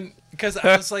good. And because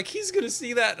I was like, he's gonna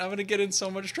see that, and I'm gonna get in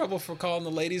so much trouble for calling the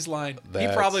ladies' line. He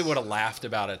probably would have laughed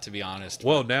about it, to be honest.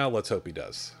 Well, now let's hope he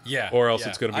does. Yeah. Or else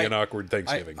it's gonna be an awkward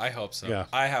Thanksgiving. I hope so. Yeah.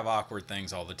 I have awkward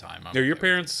things all the time. Are your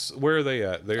parents? Where are they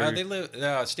at? They live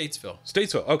Statesville.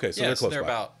 Statesville. Okay, so they're close. They're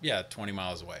by. about 20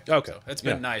 miles away. Okay, so it's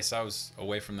been nice. I was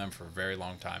away from them for a very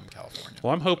long time in California.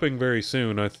 Well, I'm hoping very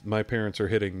soon. My parents are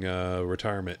hitting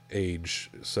retirement age,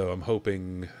 so I'm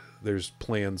hoping there's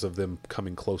plans of them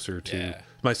coming closer to. Yeah.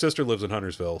 My sister lives in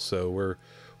Huntersville, so we're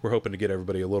hoping to get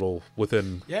everybody a little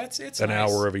within. Yeah, it's an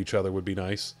nice. hour of each other would be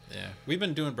nice. Yeah, we've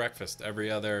been doing breakfast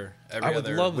every other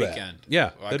love weekend. That.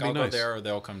 Yeah, like, that'd be I'll nice. go there, or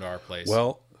they'll come to our place.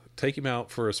 Well, take him out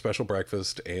for a special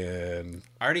breakfast, and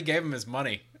I already gave him his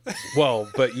money. Well,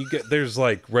 but there's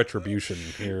like retribution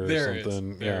here or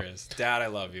something. There is. Dad, I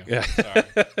love you. Yeah.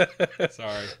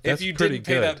 Sorry. If you didn't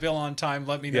pay that bill on time,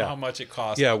 let me know how much it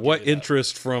cost. Yeah, what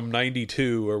interest from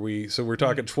 92 are we? So we're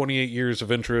talking 28 years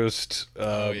of interest.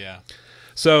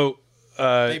 So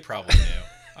they probably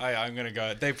knew. I'm gonna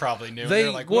go. They probably knew. They're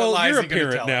like, well, you're a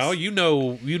parent now. You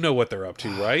know what they're up to,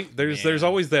 right? There's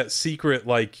always that secret,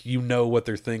 like what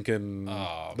they're thinking.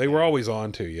 They were always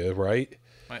on to you, right?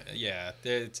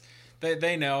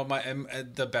 They know.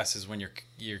 The best is when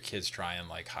your kids try and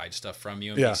like hide stuff from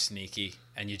you and be sneaky,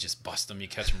 and you just bust them. You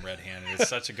catch them red-handed. It's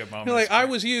such a good moment. You're like, I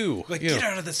was you. Like, get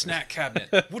out of the snack cabinet.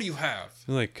 What do you have?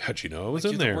 You're like, how'd you know I was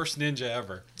in there? You're the worst ninja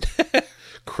ever.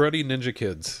 Cruddy Ninja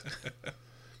Kids.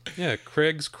 Yeah,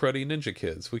 Craig's Cruddy Ninja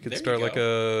Kids. We could start like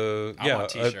I want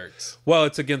t-shirts. Well,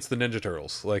 it's against the Ninja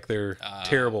Turtles. Like they're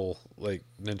terrible, like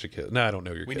Ninja Kids. No, I don't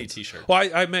know your kids. We need t-shirts. Well,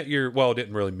 I met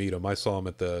didn't really meet them. I saw them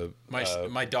at the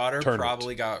my daughter tournament.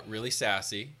 Probably got really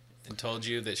sassy and told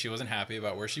you that she wasn't happy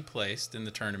about where she placed in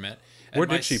the tournament. And where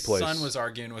did she place? My son was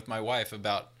arguing with my wife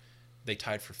about they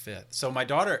tied for 5th. So my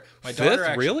daughter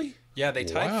actually, really? Yeah, they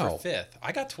tied for 5th.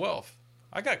 I got 12th.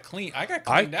 I got cleaned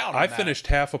out. I finished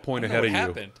half a point ahead of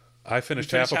you. I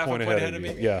finished half a point ahead of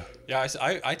you. Yeah. Yeah,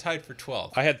 I tied for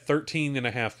 12. I had 13 and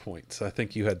a half points. I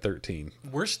think you had 13.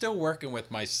 We're still working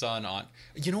with my son on.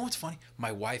 You know what's funny?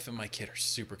 My wife and my kid are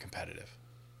super competitive.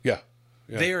 Yeah.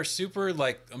 They are super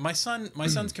like my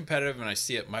son's competitive and I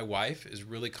see it. My wife is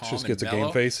really calm and mellow. She just gets a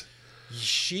game face.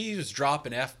 She was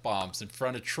dropping F-bombs in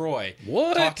front of Troy.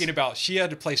 What? Talking about she had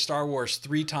to play Star Wars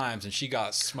 3 times and she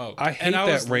got smoked. I hate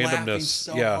that randomness. Laughing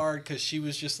so hard because she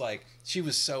was just like, she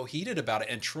was so heated about it.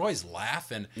 And Troy's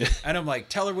laughing. And I'm like,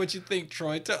 tell her what you think,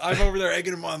 Troy. I'm over there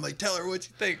egging him on. I'm like, tell her what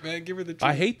you think, man. Give her the truth.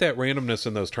 I hate that randomness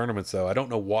in those tournaments, though. I don't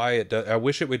know why it does. I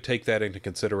wish it would take that into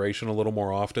consideration a little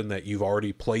more often, that you've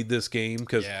already played this game.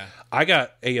 Because I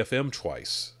got AFM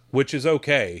twice, which is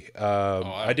okay.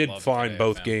 I did fine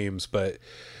both games, but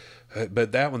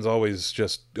that one's always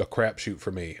just a crapshoot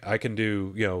for me. I can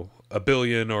do $1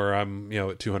 billion, or I'm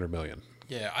at 200 million.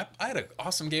 Yeah, I had an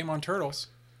awesome game on Turtles.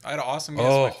 I had an awesome game.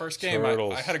 My first game.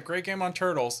 I had a great game on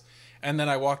Turtles, and then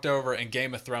I walked over and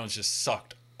Game of Thrones just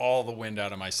sucked all the wind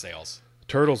out of my sails.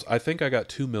 Turtles, I think I got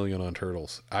 2 million on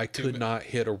Turtles. I could not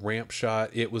hit a ramp shot.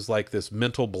 It was like this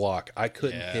mental block. I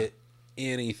couldn't hit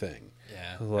anything.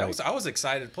 Yeah, I was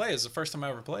excited to play. It was the first time I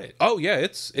ever played. Oh yeah,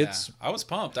 it's. I was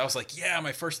pumped. I was like,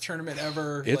 my first tournament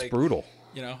ever. It's brutal.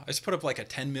 I just put up like a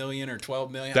 10 million or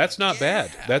 12 million. That's not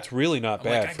bad. That's really not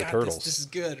bad for Turtles. This is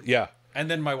good. Yeah. And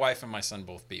then my wife and my son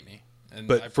both beat me. And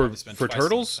but for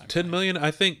Turtles, 10 million, I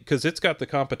think, because it's got the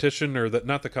competition, or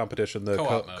not the competition, the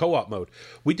co-op mode.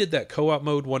 We did that co-op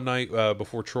mode one night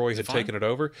before Troy had taken it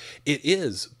over. It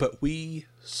is, but we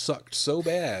sucked so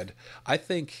bad. I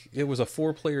think it was a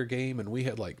 4-player game, and we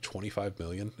had like 25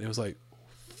 million. It was like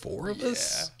 4 of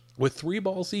us. with 3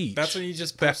 balls each. That's when you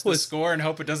just post the score and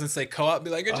hope it doesn't say co-op. Be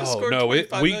like, I just scored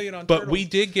 25 million on But Turtles. we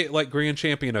did get like Grand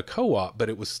Champion a co-op, but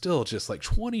it was still just like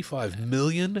 25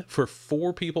 million for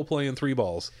 4 people playing 3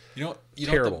 balls.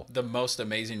 Terrible. The most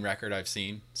amazing record I've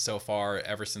seen so far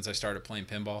ever since I started playing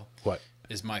pinball. What?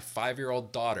 Is my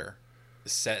 5-year-old daughter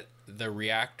set the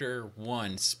Reactor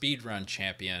 1 speedrun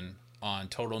champion on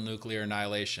Total Nuclear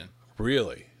Annihilation.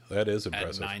 Really? That is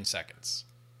impressive. At 9 seconds.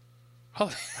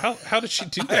 How did she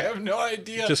do that? I have no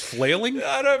idea. Just flailing?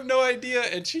 I have no idea.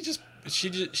 And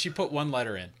she put 1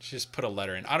 letter in. She just put a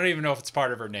letter in. I don't even know if it's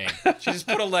part of her name. She just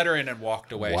put a letter in and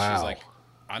walked away. Wow. She's like,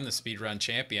 I'm the speedrun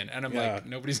champion. And I'm like,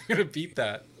 nobody's going to beat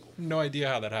that. No idea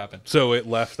how that happened. So it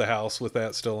left the house with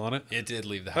that still on it? It did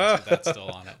leave the house with that still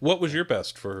on it. What was your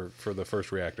best for the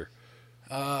first Reactor?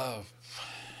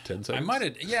 10 seconds?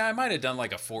 I might have done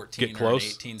like a 14 or an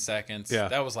 18 seconds. Yeah.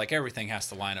 That was like everything has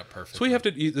to line up perfectly. So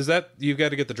you've got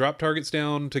to get the drop targets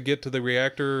down to get to the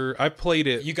Reactor. I played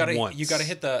it once. You got to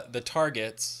hit the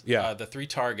targets, yeah. The 3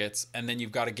 targets, and then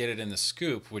you've got to get it in the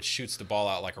scoop, which shoots the ball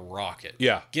out like a rocket.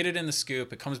 Yeah. Get it in the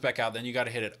scoop, it comes back out, then you got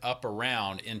to hit it up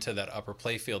around into that upper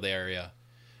playfield area,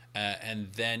 and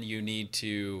then you need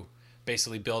to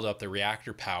basically build up the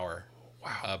reactor power.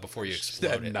 Wow. Before you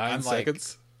explode it. 9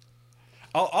 seconds.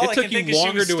 All I can think is she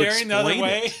was staring the other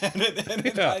way,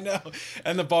 and I know.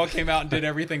 And the ball came out and did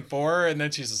everything for her, and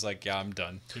then she's just like, "Yeah, I'm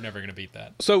done. You're never gonna beat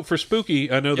that." So for Spooky,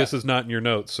 I know this is not in your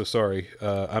notes, so sorry.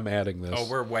 I'm adding this. Oh,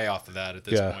 we're way off of that at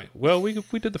this point. Well, we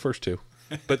did the first 2,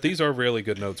 but these are really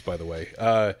good notes, by the way.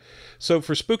 So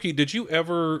for Spooky, did you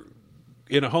ever,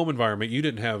 in a home environment, you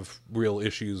didn't have real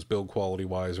issues build quality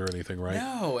wise or anything, right?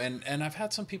 No, and I've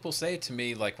had some people say to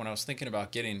me, like when I was thinking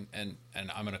about getting, and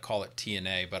I'm going to call it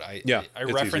TNA, but I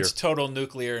referenced Total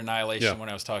Nuclear Annihilation when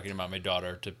I was talking about my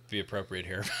daughter, to be appropriate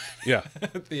here. Yeah.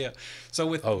 So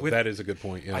with that is a good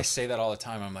point. Yeah. I say that all the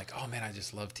time. I'm like, oh man, I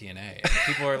just love TNA. And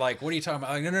people are like, what are you talking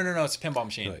about? I'm like, no, it's a pinball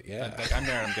machine. Yeah. Like, I'm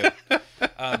there, I'm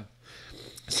good.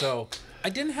 So I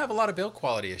didn't have a lot of build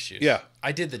quality issues. Yeah.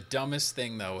 I did the dumbest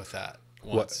thing though with that.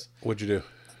 Once. What'd you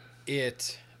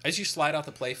do? As you slide out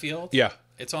the playfield,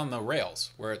 it's on the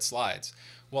rails where it slides.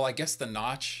 Well, I guess the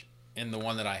notch in the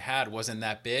one that I had wasn't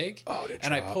that big,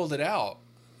 and I pulled it out,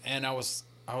 and I was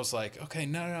like, okay,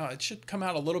 no, it should come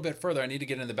out a little bit further. I need to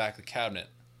get in the back of the cabinet.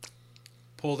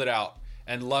 Pulled it out,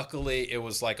 and luckily it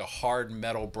was like a hard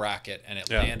metal bracket, and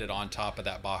it landed on top of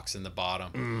that box in the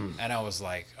bottom. And I was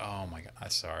like, oh my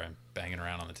god, sorry, I'm banging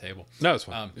around on the table. No, it's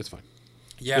fine. It's fine.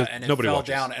 Yeah, and it fell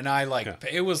down, and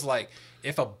it was like,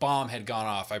 if a bomb had gone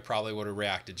off, I probably would have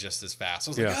reacted just as fast.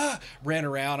 I was like, ran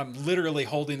around. I'm literally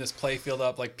holding this playfield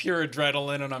up like pure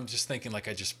adrenaline, and I'm just thinking like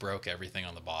I just broke everything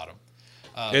on the bottom.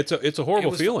 It's a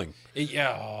horrible feeling.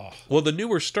 Yeah. Well, the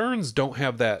newer Sterns don't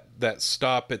have that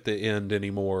stop at the end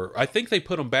anymore. I think they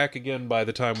put them back again by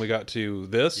the time we got to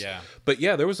this. Yeah. But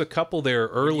yeah, there was a couple there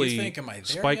early. You think, am I there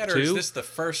Spike yet, or is this the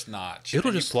first notch?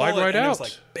 It'll just slide right out. It was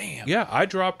like, bam. Yeah, I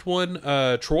dropped one.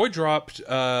 Troy dropped.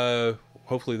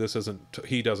 Hopefully this isn't.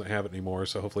 He doesn't have it anymore,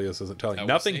 so hopefully this isn't telling.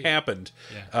 Nothing happened.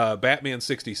 Yeah. Batman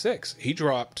 66. He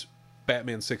dropped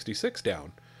Batman 66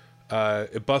 down.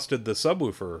 It busted the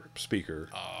subwoofer speaker.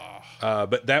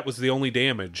 But that was the only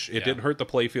damage. It didn't hurt the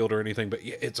playfield or anything, but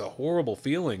it's a horrible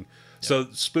feeling. Yeah. So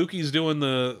Spooky's doing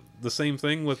the same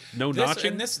thing with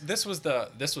notching. And this was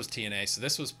TNA, so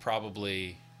this was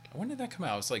probably, when did that come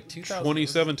out? It was like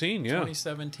 2017,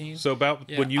 2017. So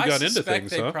about when you got into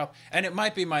things, huh? And it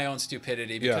might be my own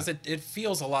stupidity, because it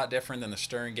feels a lot different than the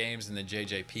Stern games and the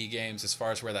JJP games as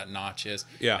far as where that notch is.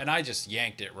 Yeah. And I just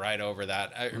yanked it right over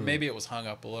that. Maybe it was hung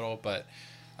up a little, but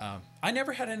I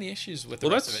never had any issues with the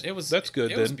rest of it. That's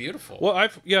good. It was beautiful. Well,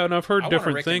 I've heard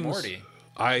different things. Morty.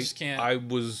 I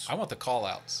want the call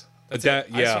outs. I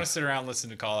just want to sit around and listen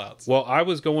to call outs. Well, I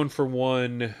was going for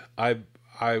one.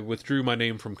 I withdrew my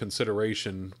name from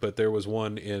consideration, but there was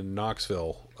one in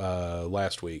Knoxville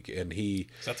last week, and is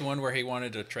that the one where he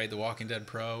wanted to trade the Walking Dead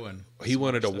Pro, and he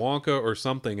wanted a Wonka or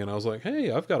something, and I was like, hey,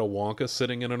 I've got a Wonka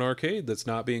sitting in an arcade that's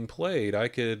not being played. I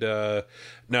could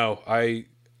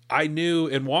I knew,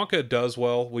 and Wonka does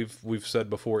well. We've said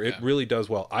before, it really does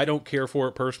well. I don't care for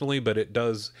it personally, but it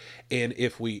does. And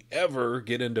if we ever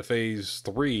get into phase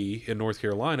 3 in North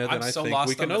Carolina, then I think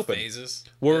we can open. Phases.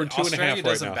 We're in 2.5 right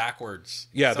does now. Them backwards.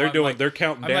 Yeah, so they're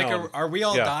counting down. Like, are we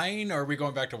all dying, or are we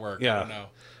going back to work? Yeah. I don't know.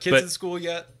 Kids in school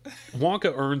yet?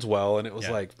 Wonka earns well, and it was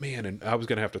like, man, and I was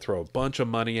gonna have to throw a bunch of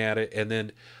money at it, and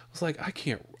then I was like, I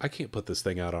can't put this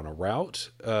thing out on a route.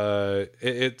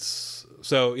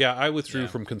 So yeah, I withdrew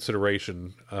from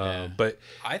consideration. But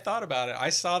I thought about it.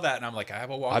 I saw that, and I'm like, I have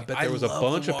a Walking. I bet there was a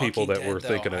bunch of people that were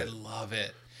thinking it. I love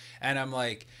it. And I'm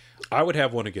like, I would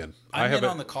have one again. I'm in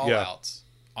on the call outs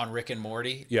on Rick and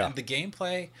Morty. Yeah. And the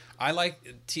gameplay, I like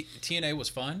TNA was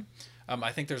fun.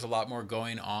 I think there's a lot more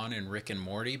going on in Rick and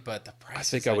Morty, but the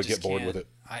prices, I think I would get bored with it.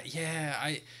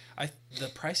 The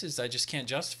prices, I just can't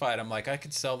justify it. I'm like, I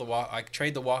could I could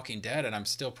trade The Walking Dead, and I'm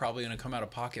still probably going to come out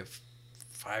of pocket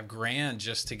 $5,000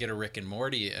 just to get a Rick and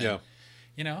Morty. And,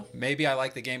 you know, maybe I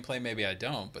like the gameplay, maybe I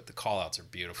don't, but the call-outs are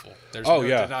beautiful. There's no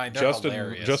denying they're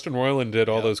hilarious. Justin Roiland did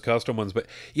all those custom ones, but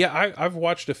yeah, I've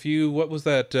watched a few. What was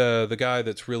that? The guy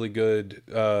that's really good,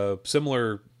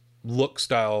 similar look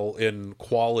style in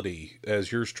quality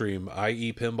as your stream,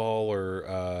 IE Pinball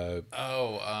or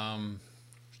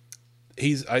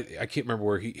he's I can't remember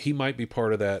where he might be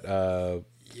part of that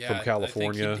from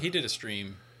California. I think he did a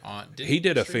stream on. He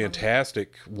did a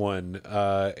fantastic one,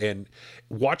 and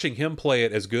watching him play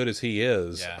it as good as he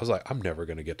is, I was like, I'm never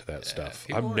going to get to that stuff.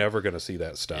 I'm never going to see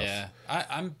that stuff. Yeah,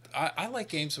 I like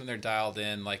games when they're dialed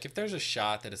in. Like if there's a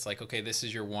shot that it's like, okay, this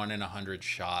is your 1 in 100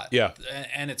 shot. Yeah,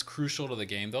 and it's crucial to the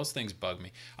game. Those things bug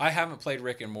me. I haven't played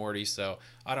Rick and Morty, so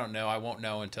I don't know. I won't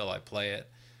know until I play it.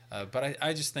 But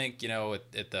I just think, you know,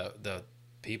 the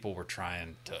people were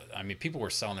trying to. I mean, people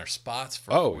were selling their spots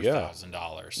for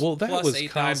 $4,000. Well, that plus was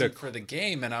 $8,000 for the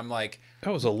game, and I'm like,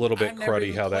 that was a little bit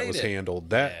cruddy how that was handled.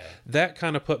 That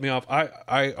kind of put me off.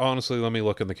 I honestly, let me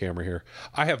look in the camera here.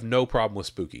 I have no problem with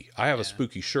Spooky. I have a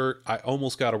Spooky shirt. I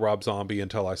almost got a Rob Zombie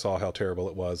until I saw how terrible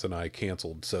it was, and I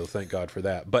canceled. So thank God for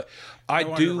that. But I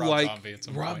do like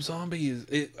Rob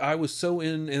Zombie. I was so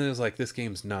in, and it was like, this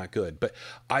game's not good. But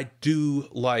I do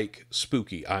like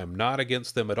Spooky. I'm not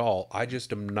against them at all. I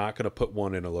just am not going to put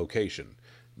one in a location.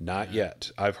 Not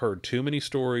yet. I've heard too many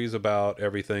stories about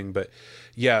everything, but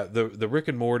yeah, the Rick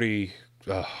and Morty.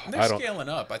 They're scaling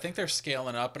up. I think they're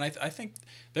scaling up, and I think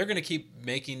they're going to keep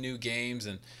making new games,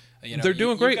 and you know, they're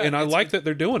doing great. And I like that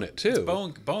they're doing it too.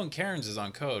 Bowen Cairns is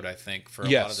on code, I think, for a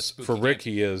lot of the Spooky for Rick games.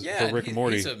 He is. Yeah, for Rick and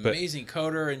Morty, he's an amazing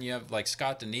coder, and you have like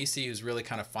Scott Denisi, who's really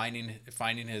kind of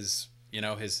finding his, you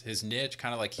know, his niche,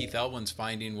 kind of like Keith Elwin's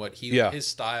finding what his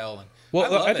style. And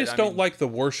well, I just don't like the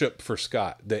worship for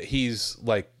Scott that he's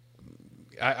like.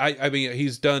 I mean,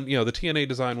 he's done, you know, the TNA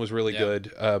design was really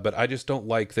good, but I just don't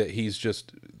like that he's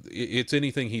just, it's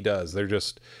anything he does. They're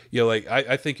just, you know, like,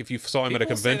 I think if you saw him at a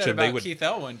convention, they would. Keith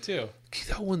Elwin, too.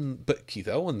 Keith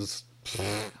Elwin's.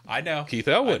 I know. Keith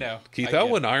Elwin. Keith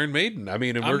Elwin, Iron Maiden. I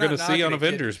mean, and we're going to see on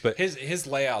Avengers, but. His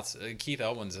layouts, Keith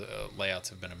Elwin's layouts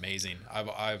have been amazing.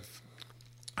 I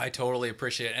totally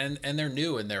appreciate it. And they're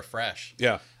new and they're fresh.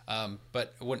 Yeah.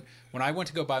 But when I went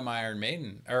to go buy my Iron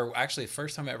Maiden, or actually the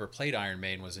first time I ever played Iron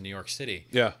Maiden was in New York City.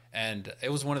 Yeah. And it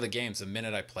was one of the games. The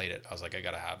minute I played it, I was like, I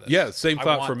got to have this. Yeah, same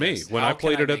thought for me. When I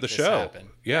played it at the show.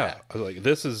 Yeah. I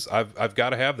was like, I've got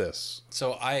to have this.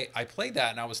 So I played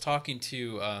that, and I was talking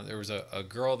to, there was a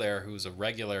girl there who was a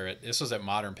regular. This was at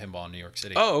Modern Pinball in New York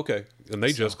City. Oh, okay. And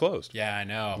they just closed. Yeah, I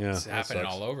know. Yeah, it's happening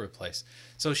all over the place.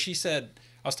 So she said,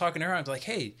 I was talking to her, I was like,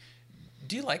 hey,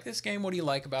 do you like this game? What do you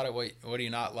like about it? What do you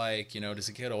not like? You know, does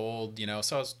it get old? You know,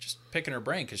 so I was just picking her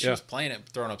brain because she was playing it,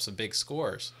 throwing up some big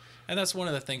scores. And that's one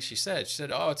of the things she said. She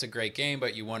said, oh, it's a great game,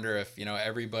 but you wonder if, you know,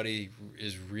 everybody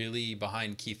is really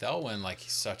behind Keith Elwin. Like,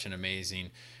 he's such an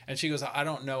amazing. And she goes, I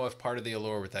don't know if part of the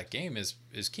allure with that game is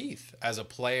Keith as a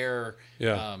player,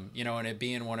 you know, and it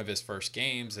being one of his first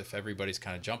games, if everybody's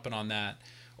kind of jumping on that,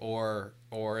 or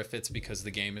if it's because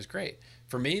the game is great.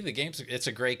 For me, it's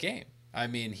a great game. I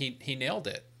mean, he nailed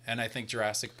it. And I think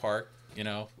Jurassic Park, you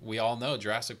know, we all know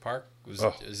Jurassic Park was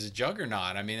a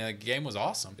juggernaut. I mean, the game was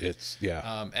awesome.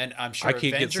 And I'm sure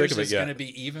Avengers is going to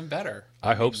be even better.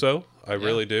 I hope so. I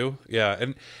really do. Yeah.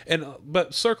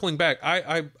 But circling back,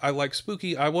 I like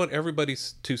Spooky. I want everybody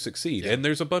to succeed. Yeah. And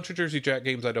there's a bunch of Jersey Jack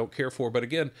games I don't care for. But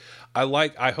again,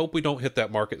 I hope we don't hit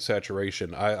that market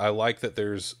saturation. I like that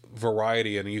there's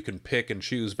variety and you can pick and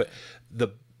choose. But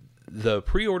the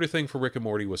pre-order thing for Rick and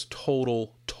Morty was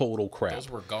total crap. Those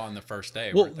were gone the first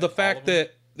day. Well, the fact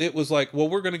that it was like, well,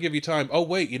 we're going to give you time. Oh,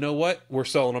 wait, you know what? We're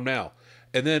selling them now.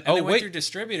 And then, they went through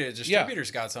distributors.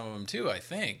 Distributors got some of them too, I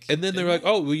think. And then they're like,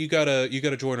 oh, well, you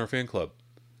gotta join our fan club.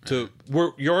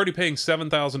 You're already paying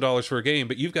 $7,000 for a game,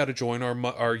 but you've got to join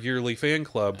our yearly fan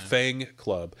club, Fang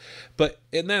Club.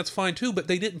 And that's fine too. But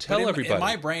they didn't tell everybody. In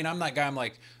my brain, I'm that guy. I'm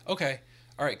like, okay.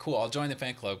 All right, cool. I'll join the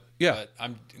fan club. Yeah. But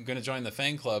I'm going to join the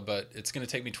fan club, but it's going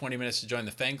to take me 20 minutes to join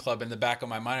the fan club. In the back of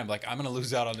my mind, I'm like, I'm going to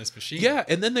lose out on this machine. Yeah,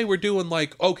 and then they were doing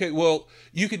like, okay, well,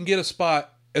 you can get a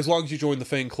spot as long as you join the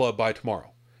fan club by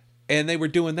tomorrow. And they were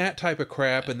doing that type of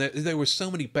crap, and there were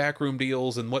so many backroom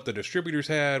deals and what the distributors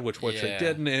had, which they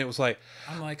didn't, and it was like,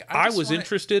 I was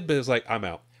interested, but it was like, I'm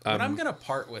out. When I'm gonna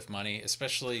part with money,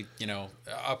 especially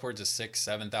upwards of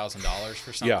 $6,000-$7,000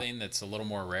 for something that's a little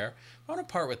more rare, if I want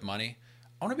to part with money,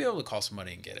 I want to be able to call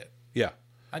somebody and get it. Yeah.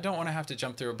 I don't want to have to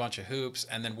jump through a bunch of hoops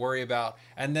and then worry about,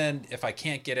 and then if I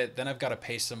can't get it, then I've got to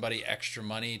pay somebody extra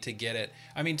money to get it.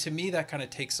 I mean, to me, that kind of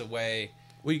takes away.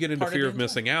 Well, you get into fear of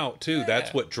missing out too. Yeah.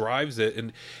 That's what drives it,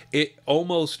 and it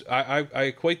almost. I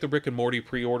equate the Rick and Morty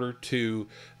pre-order to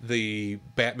the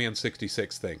Batman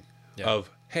 66 thing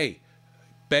of, hey,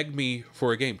 beg me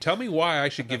for a game. Tell me why I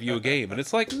should give you a game. And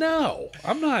it's like, no,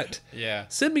 I'm not. Yeah.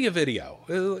 Send me a video.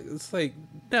 It's like,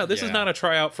 no, this is not a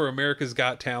tryout for America's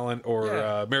Got Talent or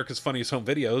America's Funniest Home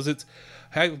Videos. It's,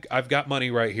 hey, I've got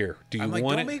money right here. Do you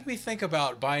want it? Don't make me think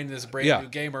about buying this brand new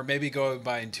game, or maybe go and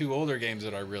buying 2 older games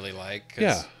that I really like.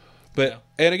 Yeah. But,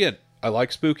 and again, I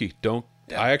like Spooky.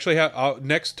 I actually have,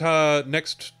 next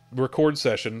record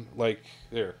session, like,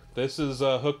 there. This is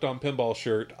a Hooked on Pinball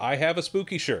shirt. I have a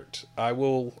Spooky shirt. I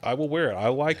will wear it. I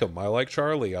like them. I like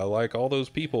Charlie. I like all those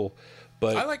people.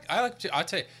 But I'll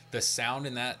tell you, the sound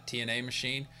in that TNA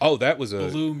machine. Oh, that was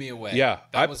blew me away. Yeah,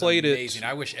 that was played amazing.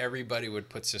 I wish everybody would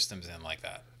put systems in like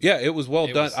that. Yeah, it was well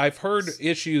done. I've heard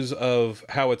issues of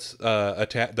how it's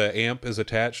the amp is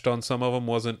attached on some of them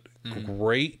wasn't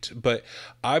great, but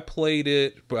I played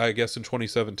it, I guess, in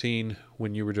 2017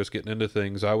 when you were just getting into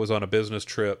things. I was on a business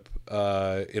trip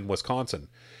in Wisconsin,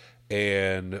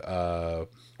 and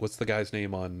what's the guy's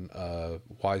name on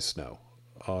Wise Snow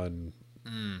on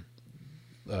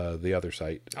the other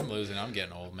site? I'm losing. I'm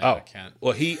getting old, man. I can't.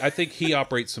 Well, I think he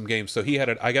operates some games. So he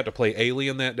had I got to play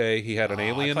Alien that day. He had an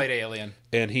Alien. I played Alien.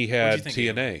 And he had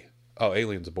TNA. Oh,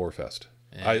 Alien's a bore fest.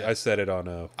 Yeah. I said it on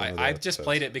a. I just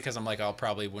played it because I'm like, I'll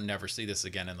probably will never see this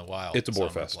again in the wild. It's a bore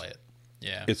fest. Play it.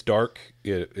 Yeah. It's dark.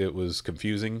 It was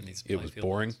confusing. It was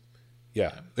boring.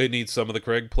 Yeah, it needs some of the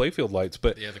Craig Playfield lights,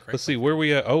 but let's see where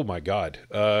we at. Oh my God,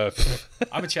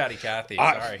 I'm a chatty Cathy.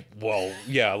 Sorry. Well,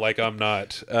 yeah, like I'm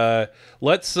not.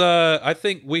 Let's. I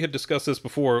think we had discussed this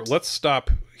before. Let's stop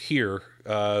here.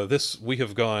 We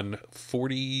have gone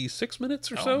 46 minutes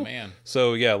or so. Oh man.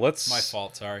 So yeah, let's. My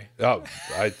fault. Sorry. Oh,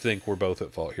 I think we're both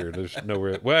at fault here. There's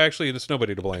nowhere. Well, actually, there's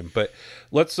nobody to blame. But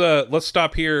let's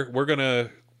stop here.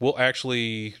 We'll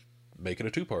actually make it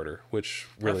a 2-parter, which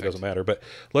really doesn't matter. But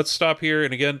let's stop here.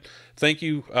 And again, thank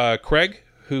you, Craig,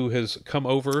 who has come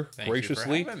over graciously.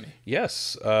 Thank you for having me.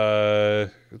 Yes,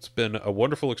 it's been a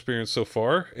wonderful experience so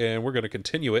far, and we're going to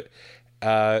continue it.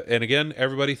 And again,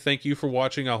 everybody, thank you for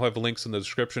watching. I'll have links in the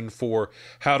description for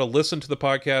how to listen to the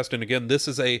podcast. And again, this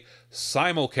is a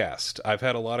simulcast. I've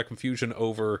had a lot of confusion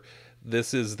over.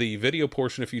 This is the video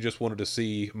portion if you just wanted to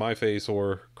see my face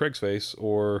or Craig's face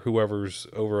or whoever's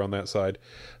over on that side.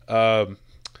 But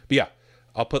yeah,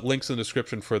 I'll put links in the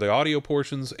description for the audio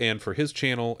portions and for his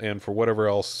channel and for whatever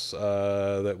else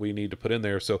that we need to put in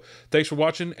there. So thanks for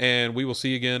watching, and we will see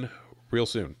you again real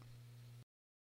soon.